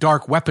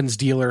dark weapons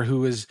dealer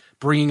who is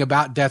bringing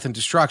about death and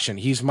destruction.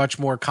 He's much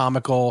more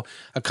comical,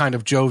 a kind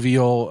of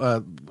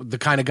jovial, the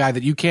kind of guy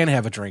that you can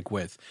have a drink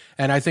with.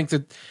 And I think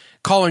that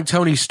calling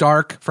Tony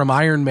Stark from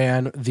Iron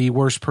Man the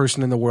worst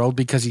person in the world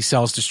because he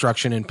sells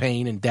destruction and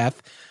pain and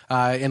death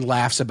and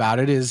laughs about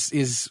it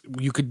is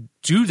you could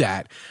do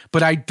that.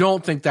 But I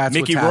don't think that's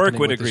Mickey what's Rourke happening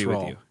would with agree this role.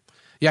 with you.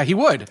 Yeah, he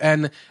would.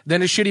 And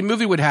then a shitty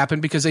movie would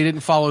happen because they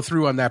didn't follow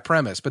through on that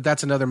premise. But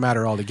that's another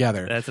matter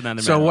altogether.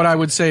 So what I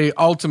would say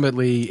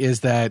ultimately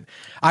is that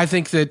I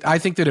think that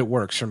it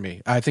works for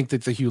me. I think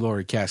that the Hugh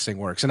Laurie casting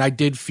works. And I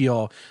did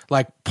feel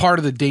like part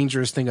of the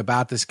dangerous thing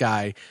about this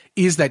guy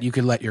is that you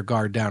could let your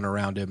guard down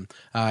around him,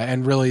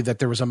 and really that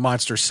there was a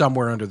monster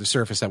somewhere under the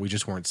surface that we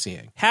just weren't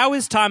seeing. How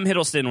is Tom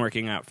Hiddleston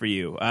working out for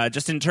you?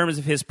 Just in terms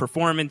of his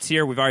performance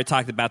here, we've already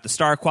talked about the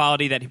star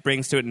quality that he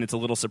brings to it, and it's a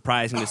little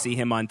surprising to see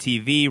him on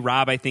TV.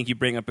 Rob, I think you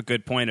bring up a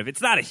good point of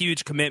it's not a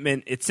huge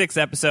commitment. It's 6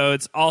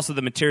 episodes. Also,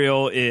 the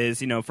material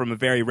is from a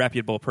very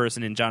reputable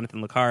person in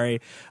Jonathan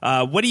Licari.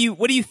 What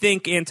do you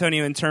think,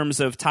 Antonio, in terms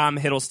of Tom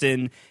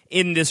Hiddleston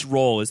in this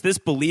role? Is this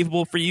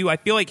believable for you? I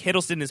feel like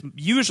Hiddleston is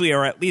usually,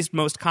 or at least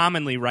most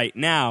commonly right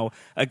now,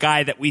 a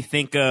guy that we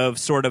think of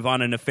sort of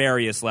on a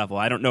nefarious level.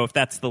 I don't know if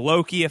that's the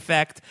Loki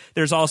effect.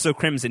 There's also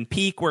Crimson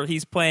Peak, where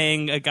he's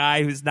playing a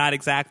guy who's not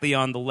exactly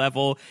on the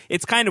level.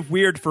 It's kind of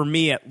weird for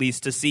me, at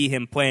least, to see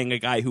him playing a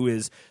guy who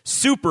is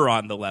super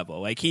on the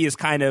level. Like, he is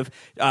kind of,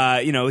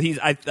 I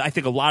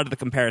think a lot of the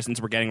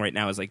comparisons we're getting right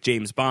now is like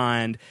James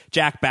Bond,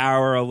 Jack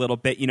Bauer a little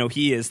bit.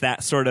 He is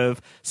that sort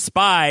of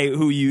spy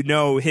who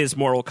his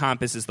moral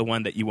compass is the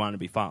one that you want to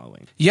be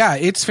following. Yeah,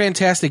 it's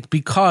fantastic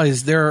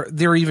because there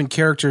are even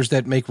characters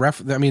that make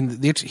reference. I mean,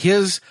 it's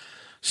his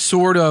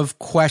sort of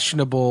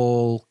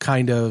questionable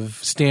kind of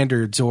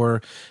standards,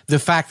 or the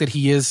fact that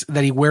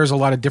he wears a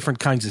lot of different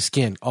kinds of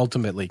skin.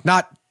 Ultimately,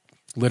 not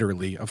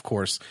literally, of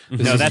course.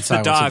 No, that's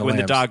the dog when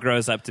the dog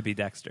grows up to be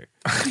Dexter.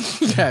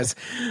 Yes,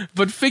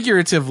 but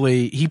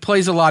figuratively, he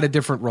plays a lot of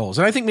different roles,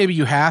 and I think maybe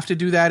you have to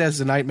do that as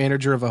the night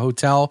manager of a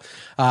hotel,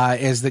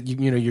 as that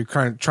you're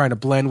kind of trying to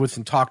blend with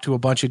and talk to a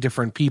bunch of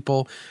different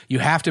people. You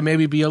have to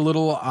maybe be a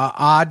little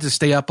odd to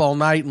stay up all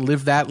night and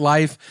live that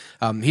life.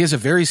 He has a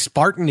very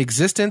Spartan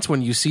existence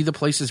when you see the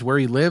places where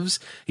he lives.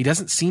 He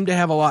doesn't seem to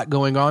have a lot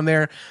going on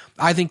there.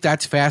 I think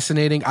that's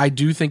fascinating. I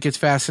do think it's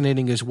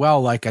fascinating as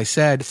well, like I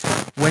said,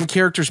 when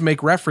characters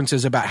make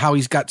references about how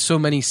he's got so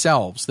many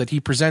selves, that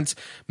he presents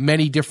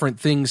many different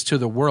things to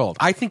the world.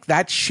 I think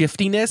that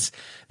shiftiness,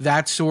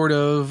 that sort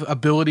of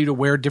ability to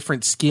wear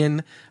different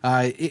skin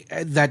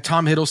that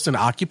Tom Hiddleston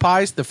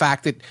occupies, the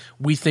fact that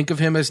we think of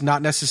him as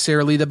not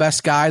necessarily the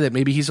best guy, that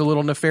maybe he's a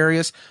little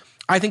nefarious,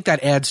 I think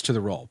that adds to the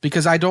role,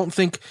 because I don't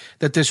think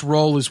that this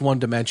role is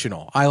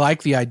one-dimensional. I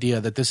like the idea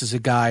that this is a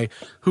guy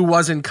who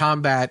was in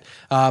combat,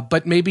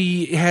 but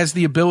maybe has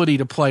the ability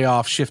to play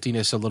off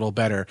shiftiness a little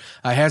better,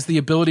 has the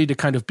ability to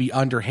kind of be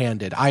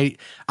underhanded. I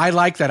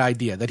like that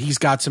idea, that he's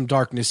got some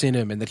darkness in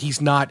him and that he's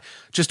not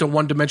just a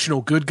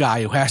one-dimensional good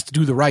guy who has to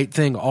do the right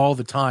thing all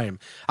the time.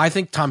 I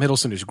think Tom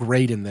Hiddleston is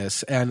great in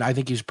this, and I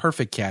think he's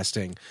perfect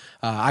casting.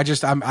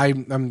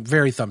 I'm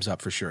very thumbs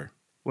up for sure.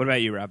 What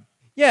about you, Rob?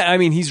 Yeah, I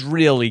mean, he's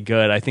really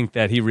good. I think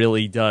that he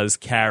really does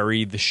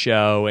carry the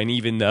show. And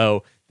even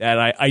though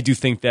that I do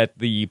think that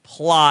the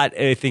plot,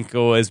 I think,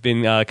 has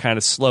been kind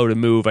of slow to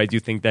move, I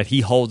do think that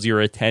he holds your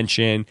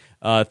attention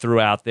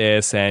throughout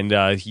this. And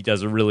he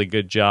does a really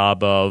good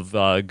job of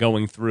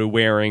going through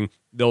wearing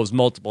those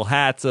multiple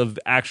hats of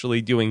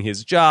actually doing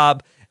his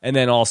job, and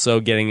then also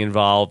getting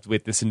involved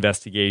with this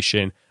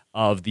investigation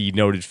of the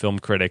noted film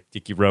critic,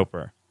 Dickie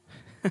Roper.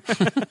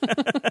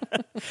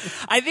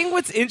 I think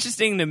what's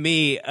interesting to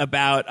me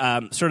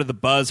about sort of the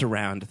buzz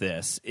around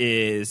this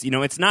is,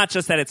 it's not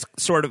just that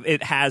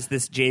it has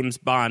this James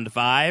Bond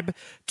vibe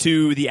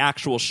to the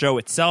actual show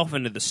itself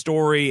and to the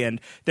story. And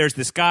there's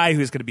this guy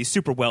who's going to be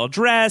super well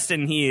dressed,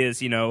 and he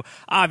is,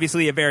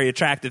 obviously a very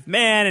attractive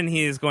man, and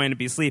he is going to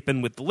be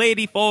sleeping with the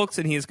lady folks,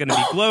 and he's going to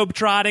be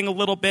globe-trotting a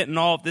little bit, and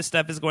all of this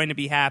stuff is going to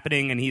be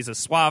happening, and he's a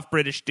suave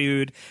British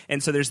dude.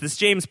 And so there's this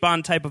James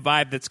Bond type of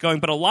vibe that's going.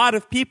 But a lot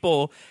of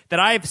people that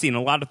I've seen,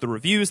 a lot of the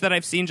reviews that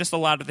I've seen, just a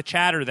lot of the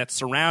chatter that's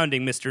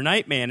surrounding Mr.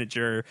 Night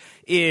Manager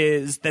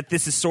is that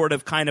this is sort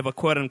of kind of a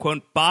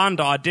quote-unquote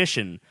Bond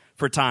audition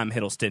for Tom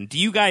Hiddleston. Do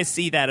you guys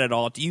see that at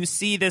all? Do you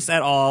see this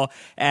at all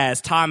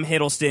as Tom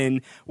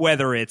Hiddleston,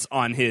 whether it's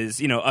on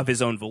his, of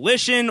his own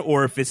volition,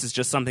 or if this is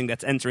just something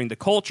that's entering the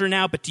culture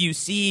now? But do you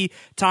see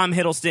Tom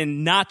Hiddleston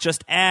not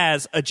just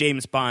as a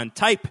James Bond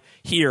type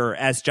here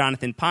as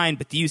Jonathan Pine,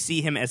 but do you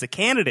see him as a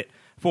candidate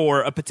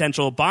for a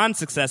potential Bond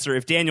successor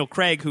if Daniel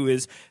Craig, who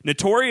is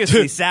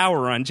notoriously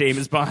sour on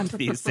James Bond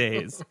these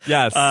days,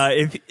 yes,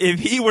 if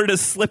he were to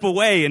slip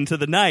away into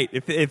the night,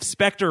 if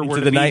Spectre were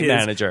to to the be night his,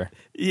 manager,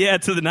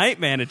 to the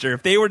night manager,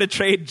 if they were to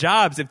trade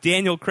jobs, if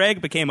Daniel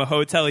Craig became a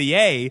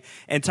hotelier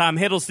and Tom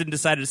Hiddleston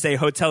decided to say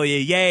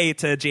hotelier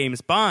to James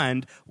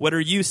Bond, what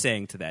are you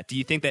saying to that? Do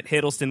you think that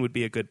Hiddleston would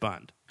be a good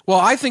Bond? Well,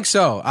 I think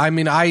so. I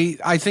mean,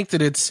 I think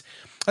that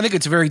I think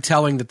it's very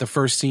telling that the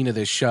first scene of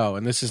this show,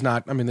 and this is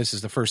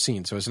the first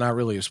scene, so it's not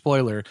really a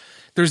spoiler.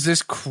 There's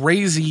this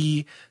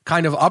crazy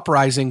kind of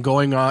uprising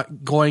going on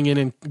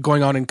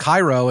in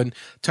Cairo and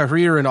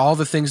Tahrir and all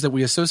the things that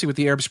we associate with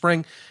the Arab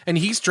Spring. And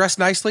he's dressed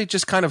nicely,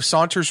 just kind of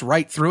saunters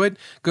right through it,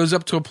 goes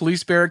up to a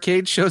police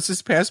barricade, shows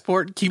his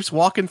passport, and keeps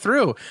walking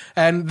through.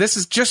 And this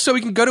is just so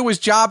he can go to his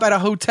job at a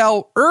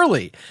hotel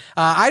early.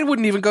 I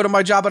wouldn't even go to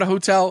my job at a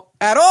hotel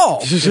at all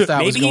if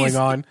that was going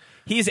on.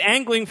 He's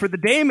angling for the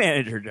day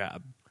manager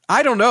job.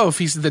 I don't know if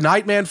he's the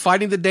night man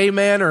fighting the day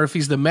man or if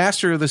he's the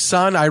master of the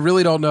sun. I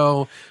really don't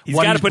know. He's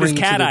got to put his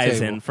cat eyes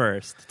in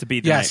first to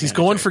be the night he's manager.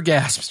 Going for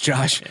gasps,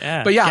 Josh.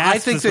 Yeah, but yeah, gasps I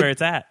think is that where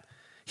it's at.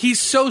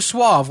 He's so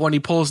suave when he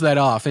pulls that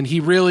off, and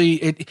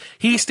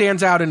he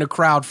stands out in a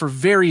crowd for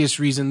various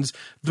reasons.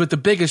 But the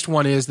biggest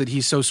one is that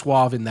he's so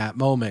suave in that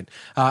moment.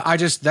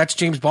 That's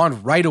James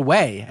Bond right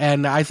away,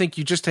 and I think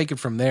you just take it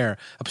from there.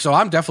 So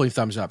I'm definitely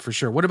thumbs up for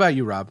sure. What about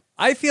you, Rob?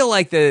 I feel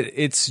like that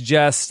it's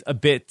just a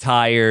bit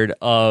tired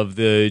of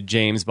the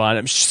James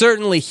Bond.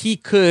 Certainly, he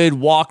could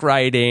walk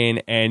right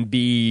in and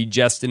be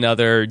just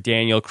another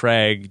Daniel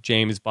Craig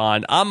James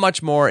Bond. I'm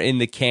much more in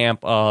the camp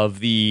of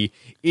the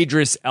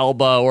Idris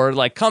Elba or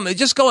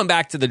just going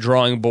back to the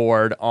drawing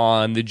board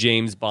on the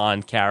James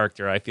Bond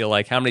character. I feel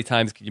like how many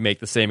times could you make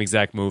the same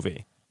exact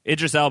movie?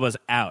 Idris Elba's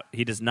out.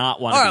 He does not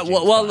want to be James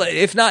Bond. Well,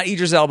 if not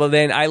Idris Elba,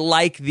 then I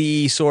like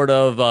the sort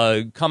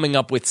of coming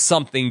up with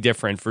something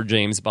different for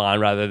James Bond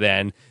rather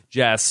than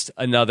just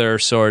another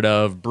sort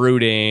of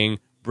brooding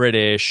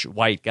British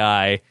white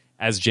guy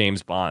as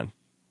James Bond.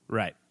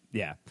 Right.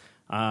 Yeah.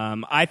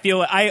 I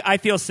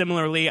feel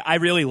similarly. I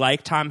really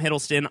like Tom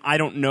Hiddleston. I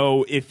don't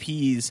know if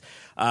he's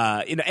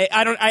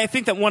I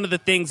think that one of the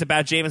things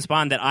about James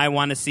Bond that I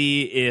want to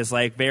see is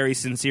very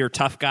sincere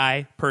tough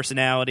guy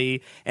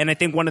personality. And I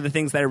think one of the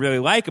things that I really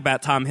like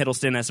about Tom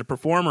Hiddleston as a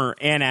performer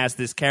and as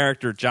this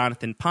character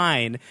Jonathan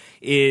Pine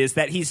is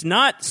that he's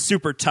not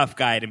super tough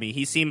guy to me.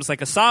 He seems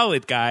like a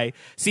solid guy,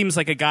 seems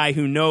like a guy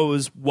who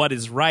knows what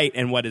is right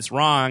and what is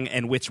wrong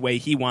and which way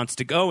he wants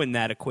to go in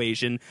that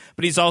equation.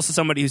 But he's also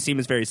somebody who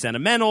seems very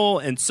sentimental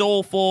and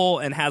soulful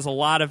and has a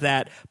lot of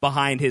that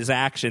behind his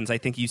actions. I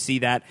think you see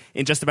that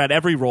in just about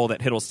every role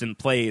that Hiddleston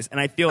plays, and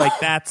I feel like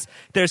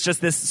there's just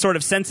this sort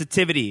of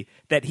sensitivity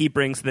that he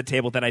brings to the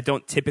table that I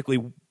don't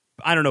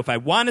know if I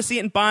want to see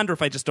it in Bond or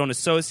if I just don't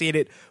associate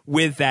it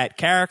with that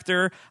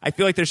character. I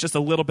feel like there's just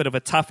a little bit of a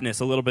toughness,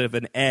 a little bit of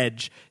an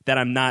edge that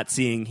I'm not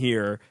seeing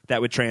here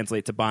that would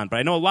translate to Bond. But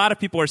I know a lot of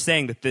people are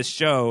saying that this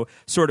show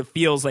sort of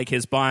feels like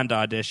his Bond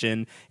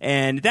audition.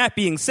 And that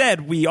being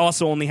said, we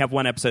also only have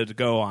one episode to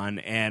go on,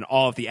 and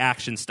all of the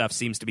action stuff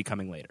seems to be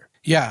coming later.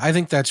 Yeah, I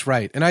think that's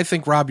right. And I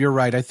think, Rob, you're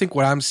right. I think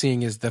what I'm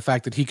seeing is the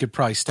fact that he could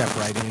probably step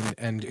right in,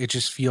 and it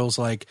just feels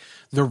like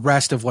the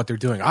rest of what they're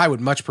doing. I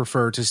would much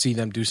prefer to see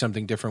them do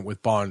something different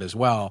with Bond as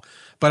well.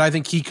 But I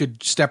think he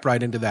could step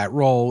right into that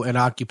role and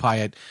occupy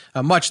it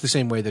much the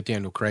same way that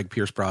Daniel Craig,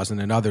 Pierce Brosnan,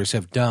 and others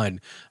have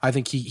done. I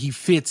think he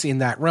fits in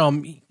that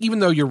realm. Even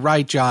though you're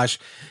right, Josh,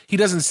 he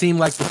doesn't seem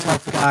like the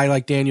tough guy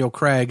like Daniel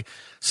Craig.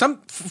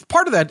 Some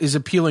part of that is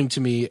appealing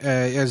to me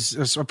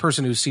as a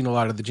person who's seen a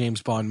lot of the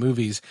James Bond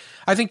movies.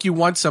 I think you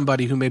want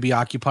somebody who maybe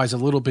occupies a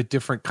little bit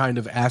different kind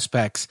of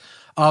aspects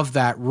of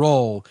that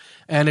role.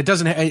 And it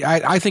doesn't,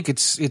 I think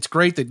it's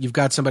great that you've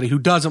got somebody who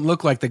doesn't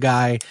look like the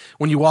guy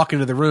when you walk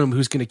into the room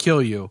who's going to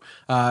kill you.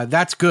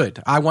 That's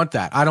good. I want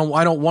that. I don't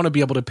want to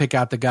be able to pick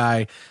out the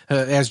guy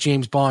as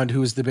James Bond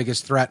who is the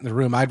biggest threat in the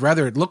room. I'd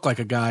rather it look like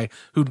a guy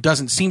who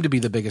doesn't seem to be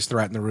the biggest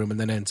threat in the room and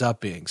then ends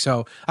up being.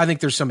 So I think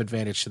there's some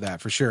advantage to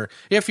that for sure.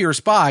 If you're a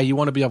spy, you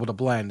want to be able to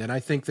blend. And I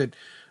think that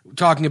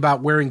talking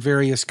about wearing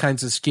various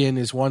kinds of skin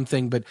is one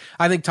thing, but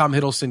I think Tom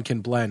Hiddleston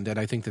can blend, and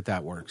I think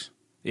that works.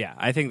 Yeah,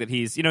 I think that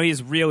he's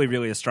really,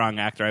 really a strong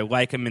actor. I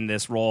like him in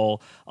this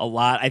role a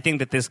lot. I think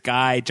that this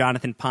guy,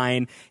 Jonathan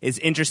Pine, is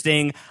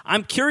interesting.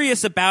 I'm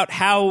curious about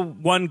how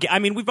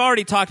we've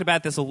already talked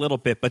about this a little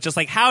bit, but just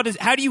like how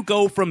do you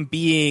go from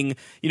being,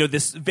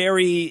 this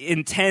very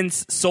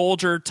intense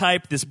soldier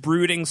type, this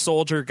brooding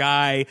soldier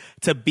guy,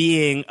 to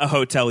being a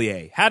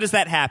hotelier? How does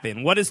that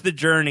happen? What is the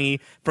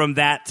journey from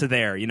that to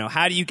there?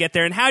 How do you get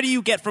there, and how do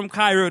you get from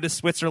Cairo to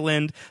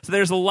Switzerland? So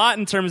there's a lot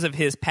in terms of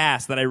his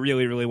past that I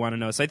really, really want to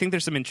know. So I think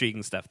there's some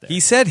intriguing stuff there. He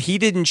said he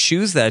didn't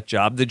choose that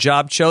job. The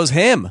job chose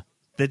him.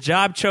 The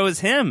job chose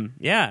him.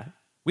 Yeah.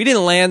 We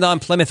didn't land on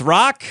Plymouth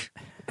Rock.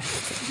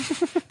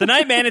 The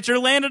night manager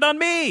landed on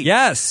me.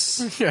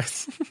 Yes.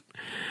 Yes.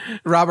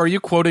 Rob, are you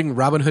quoting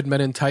Robin Hood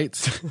Men in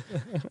Tights?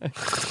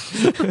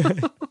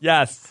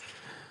 Yes.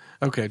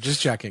 Okay, just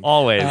checking.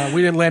 Always.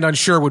 We didn't land on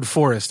Sherwood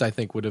Forest, I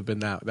think would have been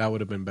that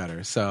would have been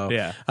better. So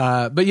yeah.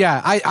 But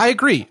yeah, I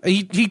agree.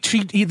 He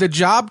the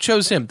job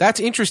chose him. That's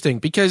interesting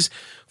because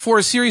for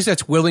a series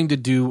that's willing to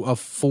do a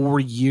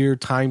 4-year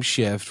time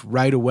shift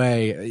right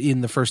away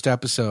in the first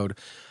episode,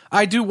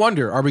 I do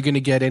wonder, are we going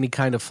to get any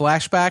kind of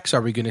flashbacks?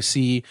 Are we going to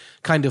see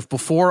kind of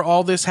before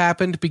all this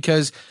happened?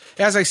 Because,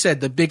 as I said,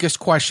 the biggest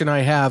question I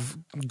have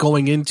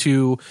going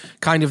into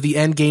kind of the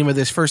end game of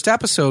this first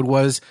episode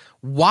was,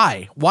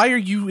 why? Why are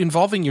you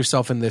involving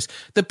yourself in this?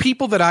 The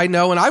people that I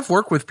know, and I've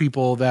worked with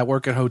people that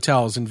work at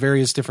hotels and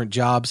various different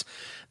jobs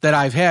that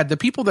I've had, the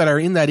people that are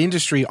in that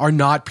industry are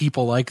not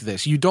people like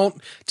this. You don't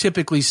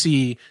typically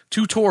see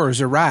 2 tours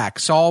Iraq,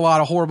 saw a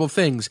lot of horrible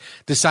things,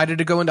 decided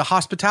to go into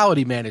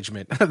hospitality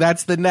management.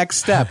 That's the next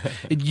step.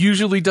 It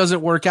usually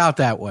doesn't work out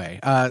that way.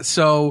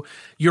 So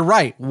you're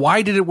right.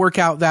 Why did it work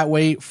out that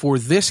way for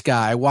this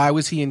guy? Why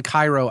was he in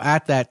Cairo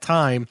at that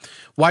time?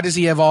 Why does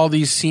he have all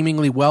these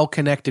seemingly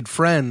well-connected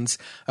friends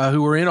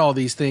who are in all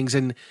these things?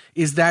 And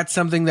is that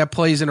something that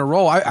plays in a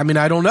role? I mean,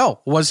 I don't know.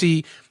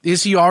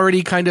 Is he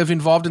already kind of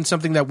involved in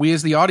something that we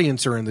as the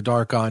audience are in the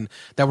dark on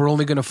that we're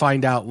only going to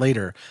find out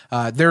later?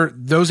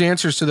 Those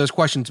answers to those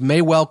questions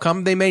may well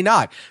come. They may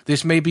not.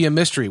 This may be a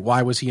mystery.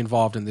 Why was he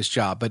involved in this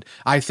job? But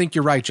I think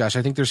you're right, Josh.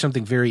 I think there's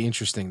something very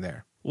interesting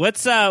there.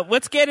 Let's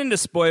get into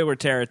spoiler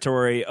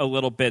territory a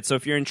little bit. So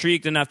if you're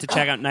intrigued enough to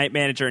check out Night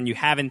Manager and you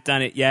haven't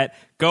done it yet,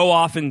 go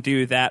off and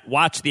do that.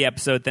 Watch the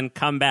episode, then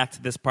come back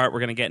to this part. We're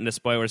going to get into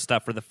spoiler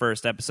stuff for the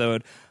first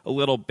episode a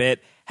little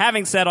bit.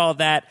 Having said all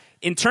that,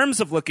 in terms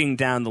of looking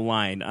down the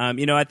line,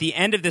 at the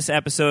end of this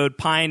episode,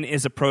 Pine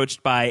is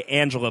approached by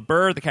Angela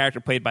Burr, the character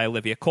played by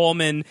Olivia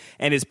Colman,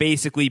 and is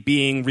basically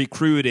being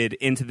recruited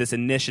into this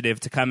initiative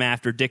to come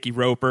after Dickie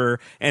Roper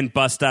and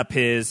bust up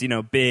his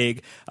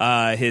big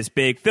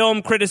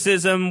film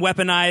criticism,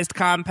 weaponized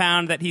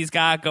compound that he's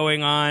got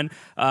going on.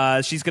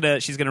 She's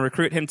gonna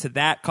recruit him to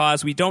that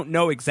cause. We don't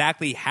know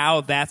exactly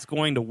how that's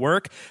going to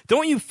work.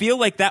 Don't you feel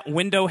like that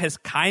window has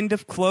kind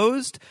of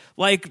closed?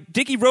 Like,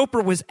 Dickie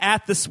Roper was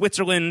at the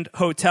Switzerland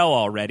hotel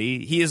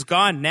already. He is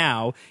gone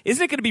now.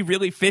 Isn't it going to be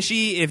really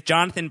fishy if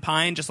Jonathan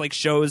Pine just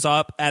shows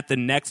up at the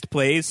next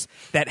place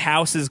that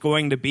House is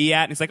going to be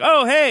at? And he's like,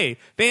 oh, hey,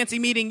 fancy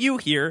meeting you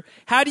here.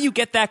 How do you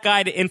get that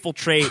guy to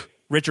infiltrate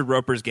Richard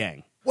Roper's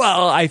gang?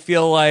 Well, I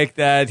feel like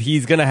that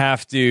he's going to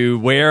have to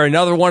wear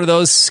another one of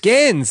those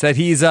skins that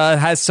he's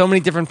has so many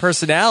different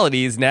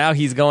personalities. Now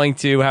he's going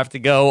to have to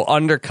go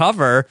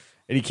undercover,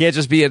 and he can't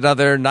just be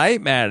another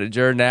night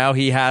manager. Now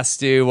he has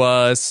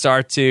to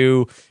start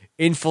to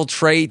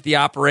infiltrate the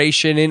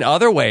operation in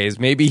other ways.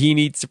 Maybe he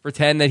needs to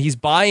pretend that he's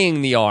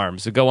buying the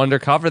arms to go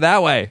undercover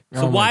that way.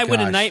 So why would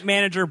a night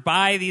manager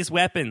buy these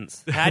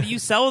weapons? How do you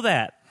sell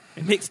that?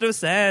 It makes no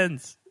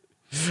sense.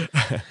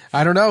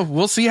 I don't know.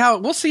 We'll see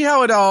how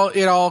it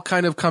all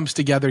kind of comes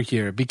together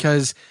here,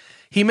 because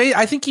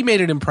I think he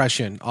made an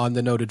impression on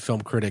the noted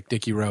film critic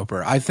Dickie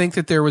Roper. I think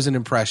that there was an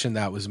impression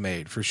that was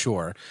made for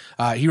sure.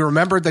 He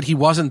remembered that he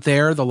wasn't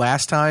there the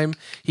last time.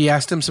 He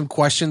asked him some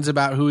questions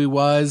about who he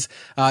was.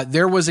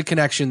 There was a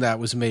connection that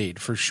was made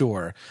for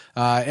sure.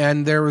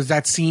 And there was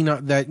that scene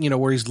that,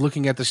 where he's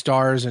looking at the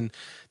stars, and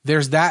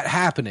there's that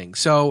happening.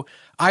 So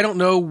I don't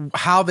know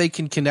how they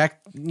can connect,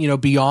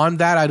 beyond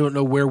that. I don't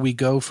know where we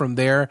go from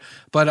there,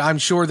 but I'm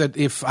sure that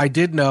if I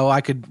did know, I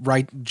could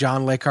write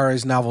John Le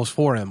Carre's novels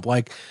for him.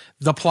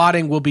 The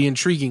plotting will be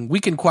intriguing. We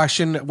can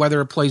question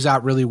whether it plays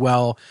out really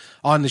well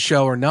on the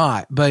show or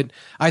not, but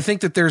I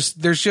think that there's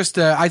just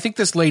I think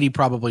this lady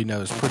probably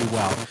knows pretty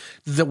well.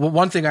 The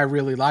one thing I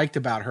really liked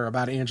about her,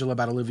 about Angela,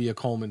 about Olivia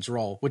Colman's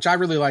role, which I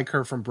really like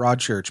her from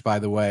Broadchurch, by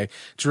the way.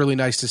 It's really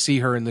nice to see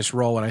her in this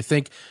role, and I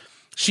think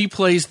she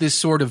plays this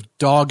sort of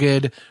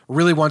dogged,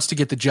 really wants to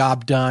get the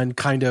job done,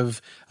 kind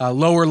of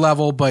lower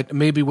level, but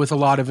maybe with a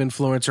lot of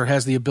influence, or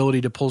has the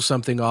ability to pull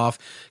something off,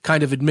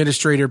 kind of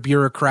administrator,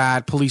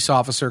 bureaucrat, police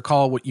officer,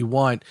 call it what you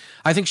want.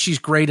 I think she's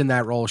great in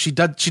that role. She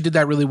did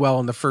that really well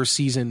in the first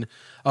season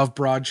of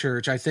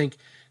Broadchurch. I think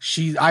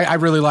I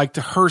really liked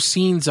her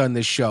scenes on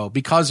this show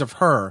because of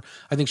her.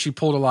 I think she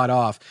pulled a lot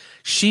off.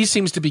 She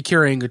seems to be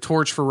carrying a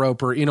torch for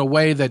Roper in a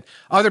way that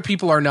other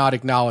people are not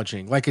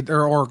acknowledging,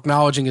 or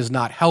acknowledging is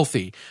not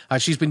healthy.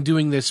 She's been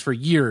doing this for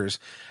years.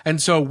 And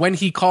so when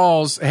he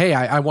calls, hey,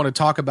 I want to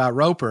talk about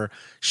Roper,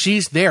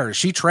 she's there.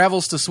 She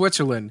travels to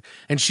Switzerland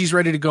and she's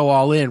ready to go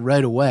all in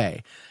right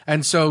away.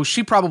 And so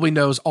she probably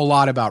knows a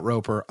lot about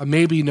Roper,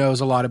 maybe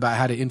knows a lot about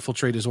how to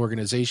infiltrate his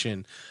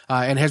organization,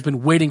 and has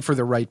been waiting for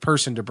the right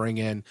person to bring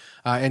in,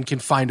 and can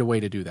find a way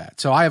to do that.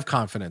 So I have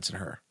confidence in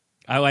her.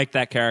 I like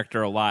that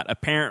character a lot.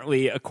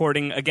 Apparently,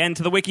 according, again,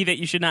 to the wiki that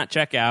you should not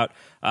check out,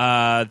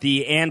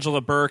 the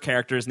Angela Burr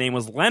character's name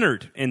was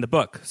Leonard in the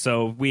book.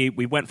 So we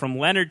went from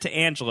Leonard to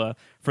Angela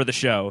for the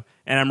show,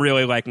 and I'm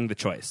really liking the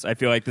choice. I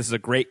feel like this is a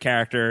great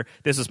character.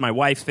 This was my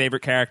wife's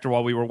favorite character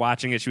while we were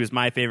watching it. She was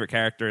my favorite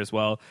character as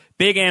well.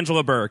 Big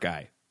Angela Burr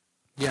guy.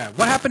 Yeah.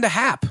 What happened to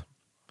Hap?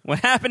 What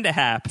happened to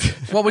Hap?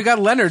 Well, we got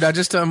Leonard.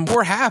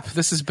 Poor Hap.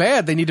 This is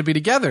bad. They need to be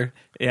together.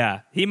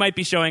 Yeah. He might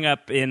be showing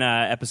up in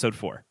episode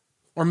 4.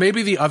 Or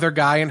maybe the other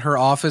guy in her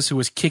office who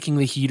was kicking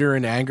the heater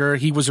in anger,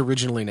 he was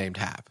originally named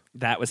Hap.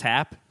 That was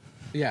Hap?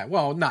 Yeah,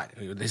 well,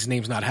 his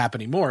name's not Hap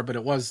anymore, but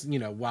it was,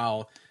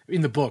 while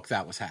in the book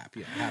that was Hap.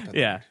 Yeah, Hap.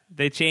 Yeah,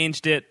 they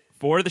changed it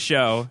for the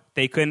show.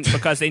 They couldn't,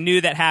 because they knew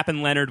that Hap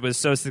and Leonard was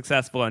so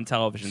successful on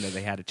television that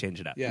they had to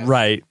change it up. Yeah.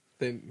 Right.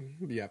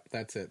 Yep,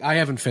 that's it. I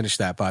haven't finished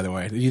that, by the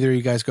way. Did either of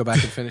you guys go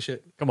back and finish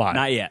it? Come on.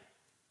 Not yet.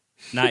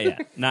 Not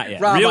yet.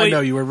 Rob, really? I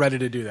know you were ready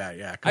to do that,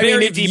 yeah. I mean,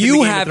 Very if deep in the you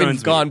Game of haven't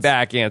Thrones gone meetings.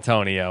 back,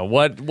 Antonio,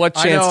 what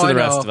chance do the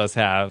rest of us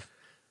have?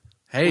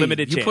 Hey,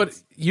 Limited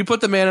chance. You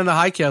put the man in the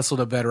high castle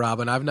to bed,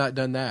 Robin. I've not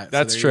done that.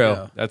 That's so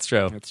true. That's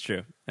true. That's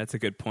true. That's a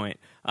good point.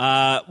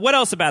 What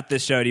else about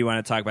this show do you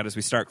want to talk about as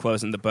we start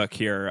closing the book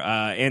here?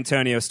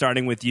 Antonio,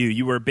 starting with you.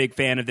 You were a big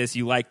fan of this.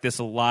 You liked this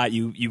a lot.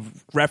 You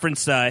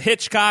referenced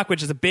Hitchcock,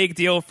 which is a big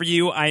deal for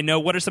you. I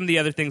know. What are some of the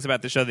other things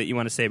about the show that you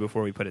want to say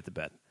before we put it to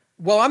bed?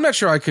 Well, I'm not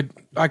sure I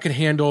could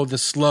handle the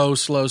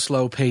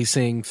slow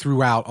pacing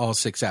throughout all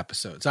 6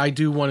 episodes. I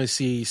do want to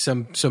see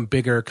some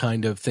bigger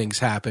kind of things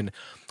happen.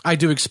 I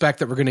do expect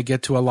that we're going to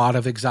get to a lot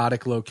of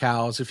exotic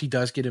locales. If he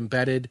does get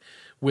embedded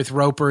with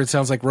Roper, it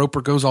sounds like Roper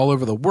goes all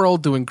over the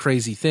world doing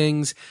crazy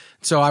things.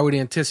 So I would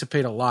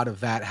anticipate a lot of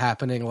that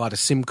happening, a lot of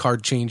SIM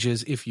card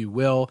changes, if you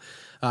will.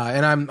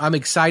 And I'm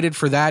excited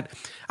for that.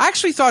 I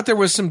actually thought there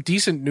was some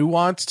decent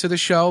nuance to the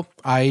show.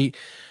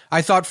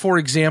 I thought, for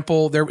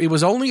example, it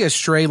was only a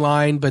stray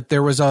line, but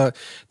there was a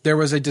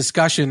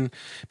discussion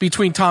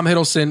between Tom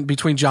Hiddleston,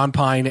 between John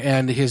Pine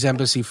and his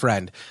embassy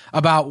friend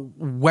about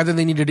whether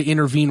they needed to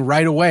intervene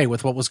right away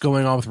with what was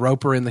going on with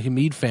Roper and the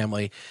Hamid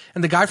family.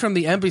 And the guy from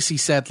the embassy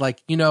said,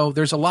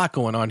 there's a lot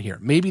going on here.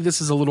 Maybe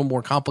this is a little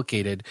more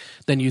complicated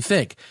than you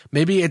think.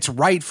 Maybe it's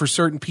right for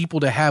certain people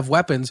to have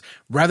weapons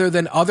rather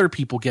than other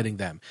people getting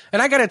them.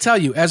 And I got to tell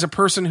you, as a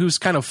person who's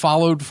kind of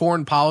followed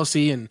foreign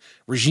policy and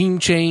regime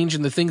change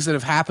and the things that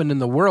have happened in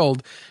the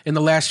world in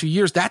the last few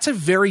years, that's a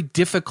very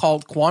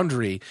difficult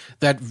quandary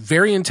that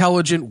very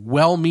intelligent,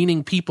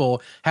 well-meaning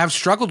people have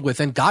struggled with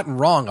and gotten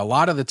wrong a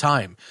lot of the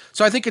time.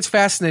 So I think it's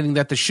fascinating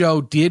that the show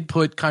did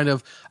put kind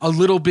of a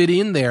little bit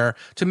in there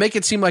to make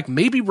it seem like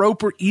maybe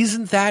Roper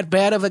isn't that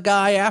bad of a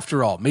guy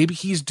after all. Maybe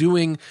he's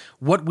doing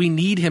what we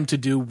need him to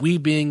do, we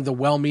being the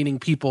well-meaning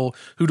people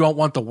who don't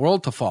want the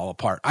world to fall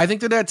apart. I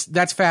think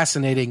that's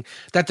fascinating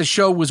that the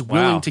show was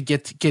willing to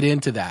get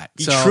into that.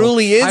 He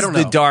truly is I don't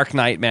the know. Dark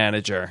Knight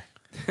manager.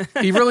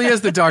 He really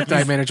is the Dark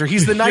Knight manager.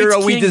 He's the Night's hero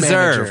King we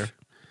deserve. manager.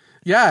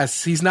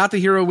 Yes, he's not the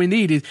hero we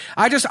need.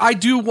 I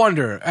do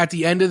wonder at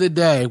the end of the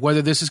day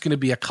whether this is going to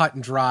be a cut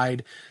and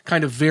dried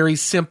kind of very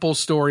simple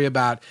story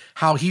about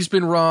how he's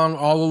been wrong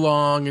all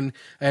along and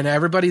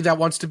everybody that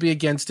wants to be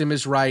against him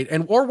is right,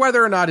 or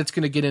whether or not it's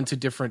going to get into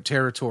different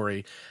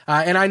territory.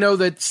 And I know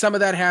that some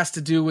of that has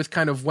to do with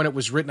kind of when it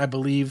was written. I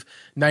believe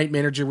Night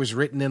Manager was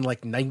written in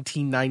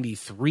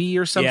 1993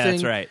 or something. Yeah,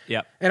 that's right.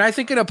 Yep. And I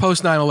think in a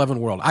post 9/11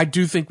 world, I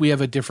do think we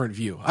have a different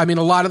view. I mean,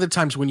 a lot of the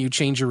times when you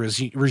change a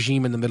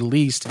regime in the Middle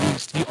East,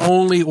 the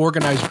only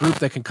organized group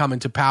that can come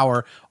into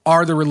power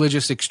are the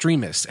religious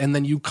extremists. And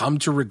then you come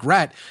to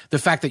regret the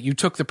fact that you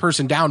took the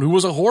person down who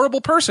was a horrible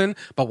person,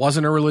 but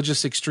wasn't a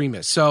religious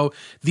extremist. So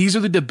these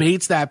are the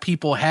debates that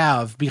people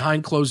have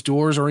behind closed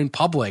doors or in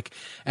public.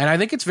 And I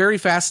think it's very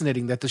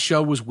fascinating that the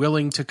show was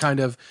willing to kind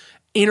of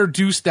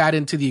introduce that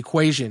into the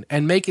equation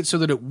and make it so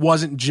that it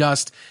wasn't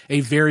just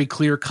a very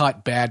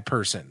clear-cut bad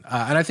person.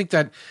 And I think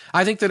that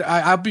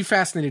I'll be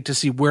fascinated to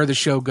see where the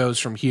show goes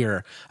from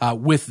here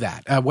with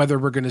that, whether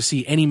we're going to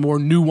see any more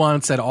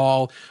nuance at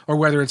all or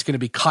whether it's going to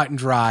be cut and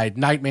dried.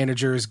 Night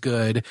Manager is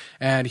good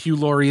and Hugh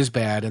Laurie is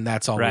bad, and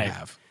that's all we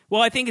have.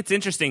 Well, I think it's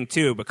interesting,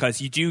 too,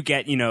 because you do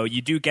get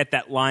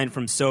that line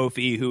from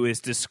Sophie who is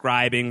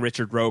describing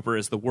Richard Roper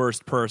as the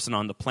worst person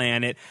on the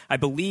planet. I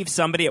believe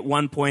somebody at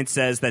one point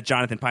says that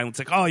Jonathan Pinewood's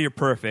like, oh, you're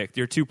perfect.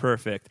 You're too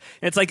perfect.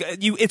 And it's like,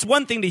 it's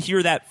one thing to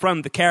hear that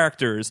from the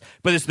characters,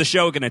 but is the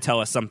show going to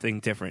tell us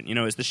something different?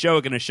 Is the show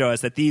going to show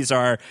us that these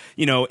are,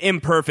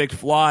 imperfect,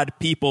 flawed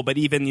people, but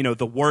even,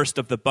 the worst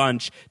of the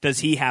bunch, does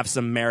he have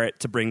some merit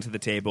to bring to the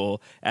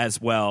table as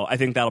well? I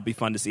think that'll be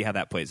fun to see how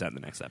that plays out in the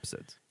next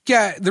episodes.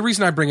 Yeah, the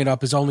reason I bring it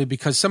up is only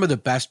because some of the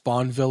best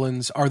Bond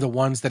villains are the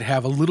ones that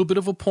have a little bit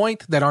of a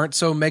point, that aren't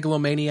so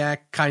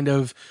megalomaniac, kind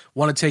of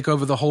want to take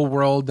over the whole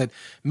world, that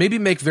maybe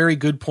make very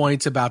good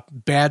points about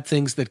bad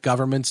things that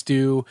governments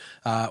do,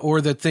 or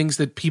the things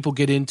that people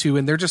get into,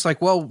 and they're just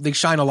like, well, they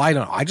shine a light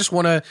on it. I just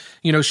want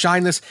to,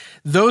 shine this.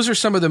 Those are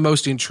some of the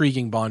most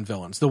intriguing Bond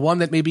villains. The one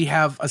that maybe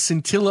have a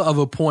scintilla of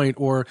a point,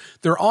 or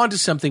they're onto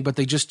something, but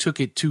they just took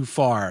it too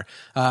far,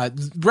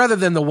 rather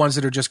than the ones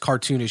that are just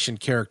cartoonish and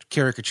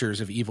caricatures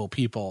of evil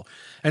people.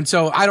 And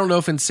so I don't know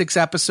if in 6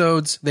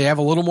 episodes they have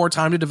a little more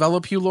time to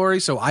develop Hugh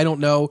Laurie, so I don't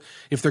know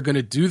if they're going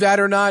to do that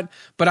or not,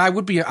 but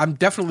I'm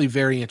definitely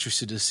very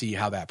interested to see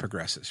how that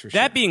progresses, for sure.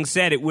 That being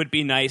said, it would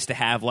be nice to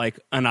have like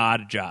an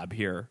odd job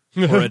here,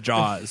 or a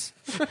Jaws,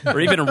 or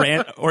even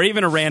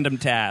a random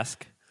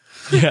task.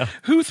 Yeah.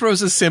 Who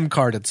throws a SIM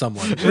card at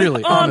someone?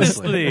 Really,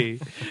 honestly.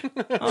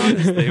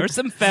 Or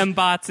some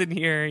fembots in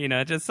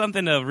here, just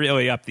something to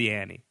really up the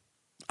ante.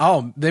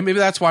 Oh, maybe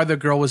that's why the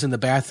girl was in the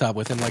bathtub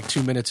within like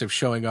 2 minutes of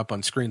showing up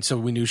on screen, so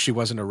we knew she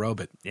wasn't a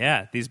robot.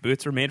 Yeah, these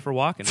boots were made for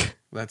walking.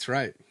 That's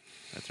right.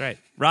 That's right.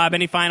 Rob,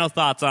 any final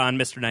thoughts on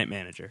Mr. Night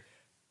Manager?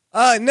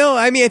 No,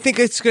 I mean, I think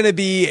it's going to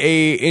be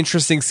a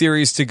interesting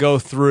series to go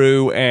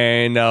through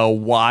and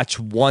watch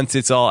once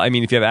it's all. I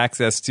mean, if you have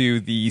access to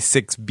the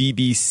 6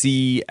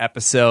 BBC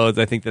episodes,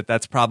 I think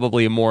that's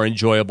probably a more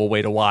enjoyable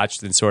way to watch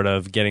than sort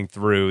of getting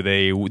through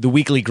the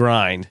weekly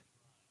grind.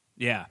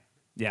 Yeah.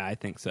 Yeah, I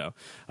think so.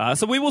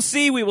 So we will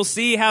see. We will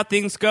see how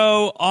things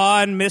go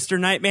on Mr.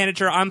 Night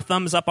Manager. I'm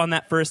thumbs up on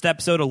that first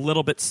episode. A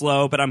little bit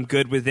slow, but I'm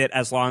good with it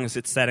as long as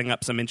it's setting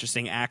up some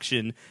interesting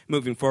action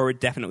moving forward.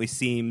 Definitely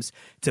seems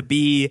to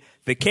be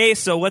the case.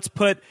 So let's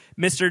put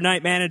Mr.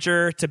 Night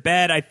Manager to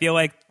bed. I feel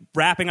like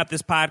wrapping up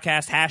this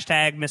podcast,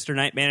 hashtag Mr.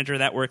 Night Manager.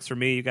 That works for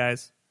me, you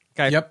guys.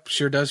 Okay. Yep,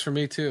 sure does for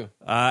me too.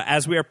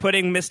 As we are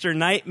putting Mr.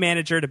 Night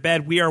Manager to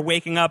bed, we are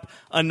waking up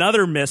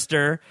another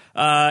Mr.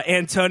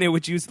 Antonio,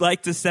 would you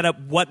like to set up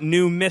what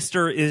new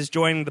Mr. is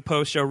joining the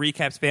post-show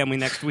recaps family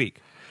next week?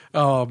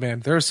 Oh,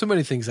 man, there are so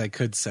many things I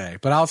could say,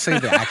 but I'll say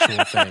the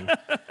actual thing.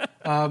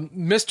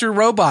 Mr.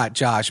 Robot,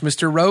 Josh,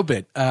 Mr.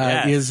 Robot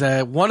is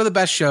one of the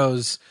best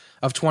shows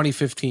of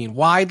 2015.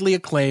 Widely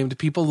acclaimed.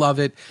 People love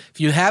it. If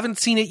you haven't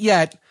seen it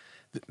yet,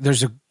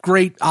 there's a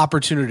great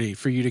opportunity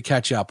for you to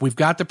catch up. We've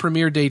got the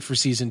premiere date for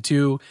season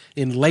 2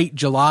 in late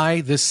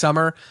July this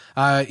summer.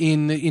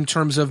 In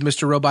terms of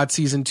Mr. Robot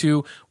season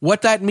 2,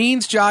 what that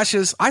means, Josh,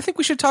 is I think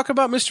we should talk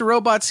about Mr.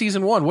 Robot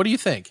season 1. What do you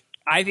think?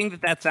 I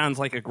think that sounds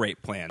like a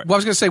great plan. Well, I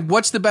was going to say,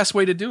 what's the best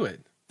way to do it?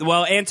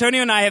 Well,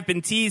 Antonio and I have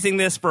been teasing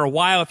this for a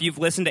while. If you've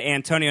listened to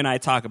Antonio and I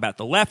talk about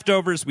The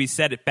Leftovers, we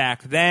said it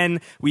back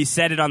then. We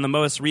said it on the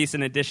most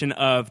recent edition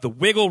of The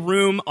Wiggle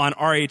Room on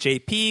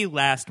RHAP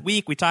last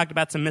week. We talked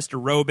about some Mr.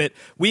 Robot.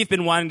 We've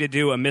been wanting to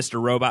do a Mr.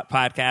 Robot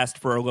podcast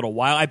for a little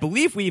while. I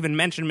believe we even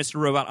mentioned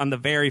Mr. Robot on the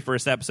very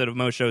first episode of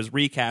Most Shows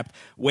Recapped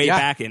way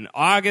back in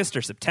August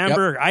or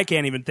September. Yep. I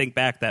can't even think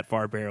back that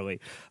far, barely.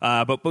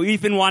 But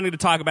we've been wanting to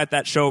talk about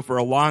that show for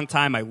a long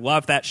time. I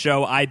love that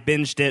show. I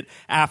binged it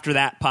after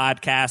that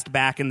podcast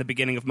back in the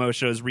beginning of Most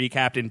Shows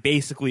Recapped in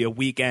basically a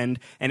weekend,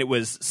 and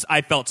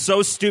I felt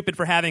so stupid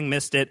for having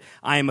missed it.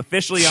 I am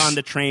officially on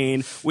the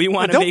train. We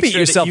want to make sure don't beat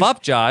yourself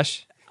up,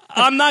 Josh.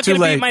 I'm not going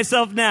to beat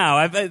myself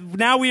now.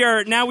 Now we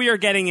are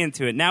getting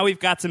into it. Now we've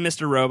got some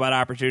Mr. Robot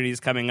opportunities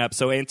coming up.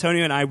 So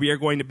Antonio and I, we are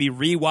going to be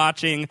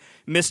rewatching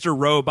Mr.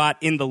 Robot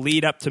in the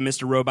lead up to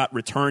Mr. Robot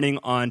returning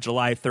on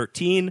July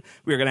 13.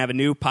 We are going to have a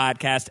new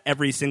podcast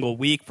every single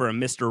week for a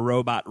Mr.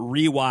 Robot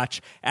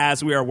rewatch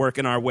as we are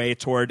working our way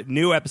toward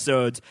new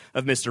episodes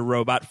of Mr.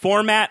 Robot.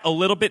 Format, a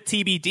little bit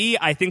TBD.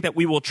 I think that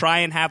we will try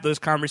and have those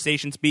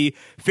conversations be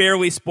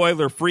fairly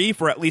spoiler free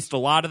for at least a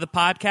lot of the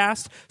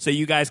podcast, so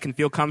you guys can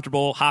feel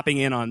comfortable hopping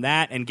in on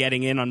that and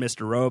getting in on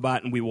Mr.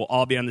 Robot, and we will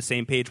all be on the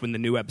same page when the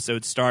new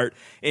episodes start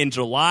in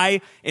July.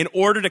 In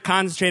order to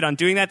concentrate on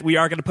doing that, we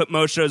are going to put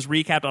Most Shows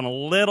Recapped on a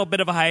little bit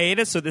of a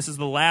hiatus, so this is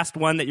the last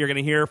one that you're going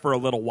to hear for a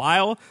little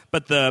while,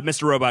 but the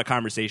Mr. Robot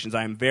conversations,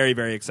 I am very,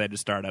 very excited to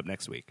start up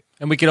next week.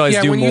 And we can always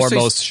do more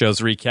Most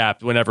Shows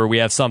Recapped whenever we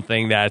have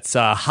something that's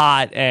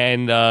hot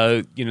and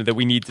that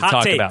we need to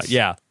talk about.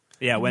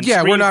 Yeah, when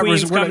Scream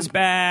Queens comes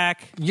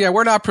back. Yeah,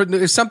 we're not.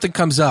 If something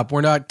comes up,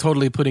 we're not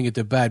totally putting it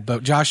to bed.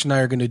 But Josh and I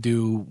are going to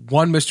do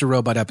one Mr.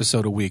 Robot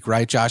episode a week,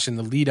 right, Josh? In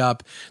the lead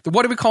up,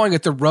 what are we calling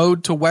it? The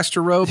Road to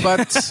Wester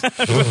Robots.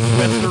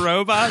 Wester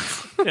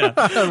Robots. Yeah,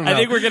 I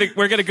think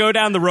we're gonna go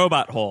down the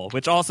robot hole,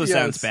 which also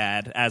sounds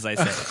bad, as I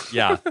say.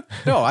 Yeah.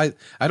 No, I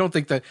don't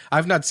think that.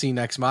 I've not seen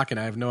Ex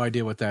Machina. I have no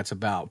idea what that's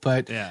about.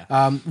 But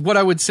what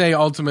I would say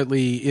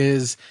ultimately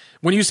is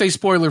When you say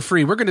spoiler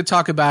free, we're going to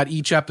talk about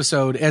each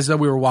episode as though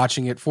we were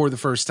watching it for the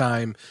first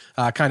time,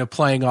 kind of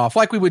playing off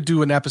like we would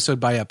do an episode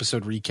by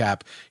episode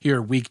recap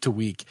here week to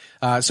week,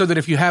 so that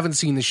if you haven't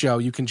seen the show,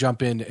 you can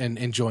jump in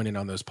and join in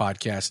on those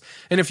podcasts.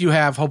 And if you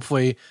have,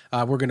 hopefully,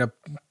 we're going to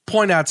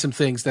point out some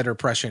things that are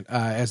prescient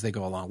as they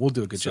go along. We'll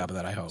do a good job of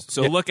that, I hope.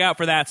 So look out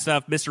for that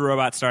stuff. Mr.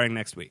 Robot starting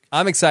next week.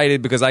 I'm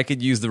excited because I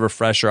could use the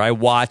refresher. I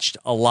watched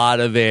a lot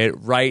of it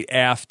right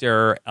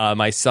after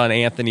my son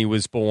Anthony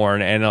was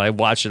born, and I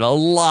watched it a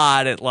lot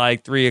at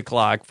like 3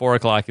 o'clock, 4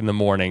 o'clock in the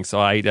morning. So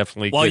I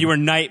definitely While you were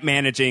night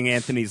managing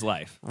Anthony's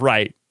life.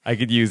 Right. I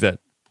could use it.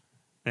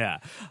 Yeah.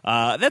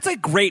 That's a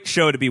great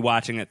show to be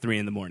watching at 3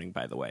 in the morning,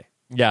 by the way.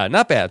 Yeah,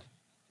 not bad.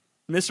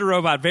 Mr.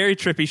 Robot, very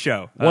trippy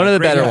show. One of the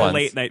better ones.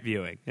 Late night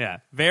viewing. Yeah,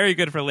 very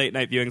good for late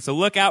night viewing. So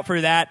look out for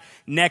that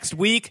next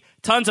week.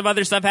 Tons of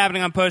other stuff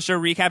happening on post show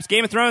recaps.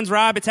 Game of Thrones,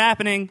 Rob, it's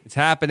happening. It's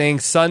happening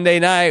Sunday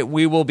night.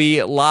 We will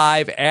be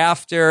live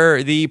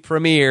after the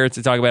premiere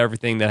to talk about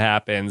everything that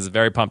happens.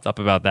 Very pumped up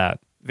about that.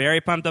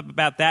 Very pumped up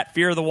about that.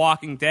 Fear of the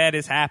Walking Dead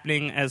is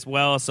happening as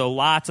well. So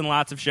lots and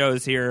lots of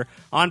shows here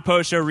on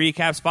post show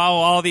recaps.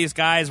 Follow all these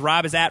guys.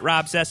 Rob is at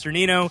Rob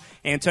Sesternino.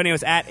 Antonio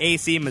is at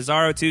AC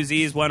Mazzaro, 2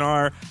 Z's, 1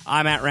 R.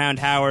 I'm at Round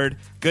Howard.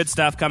 Good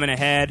stuff coming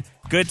ahead.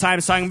 Good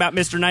times talking about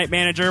Mr. Night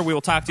Manager. We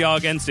will talk to y'all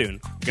again soon.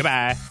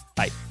 Goodbye.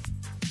 Bye.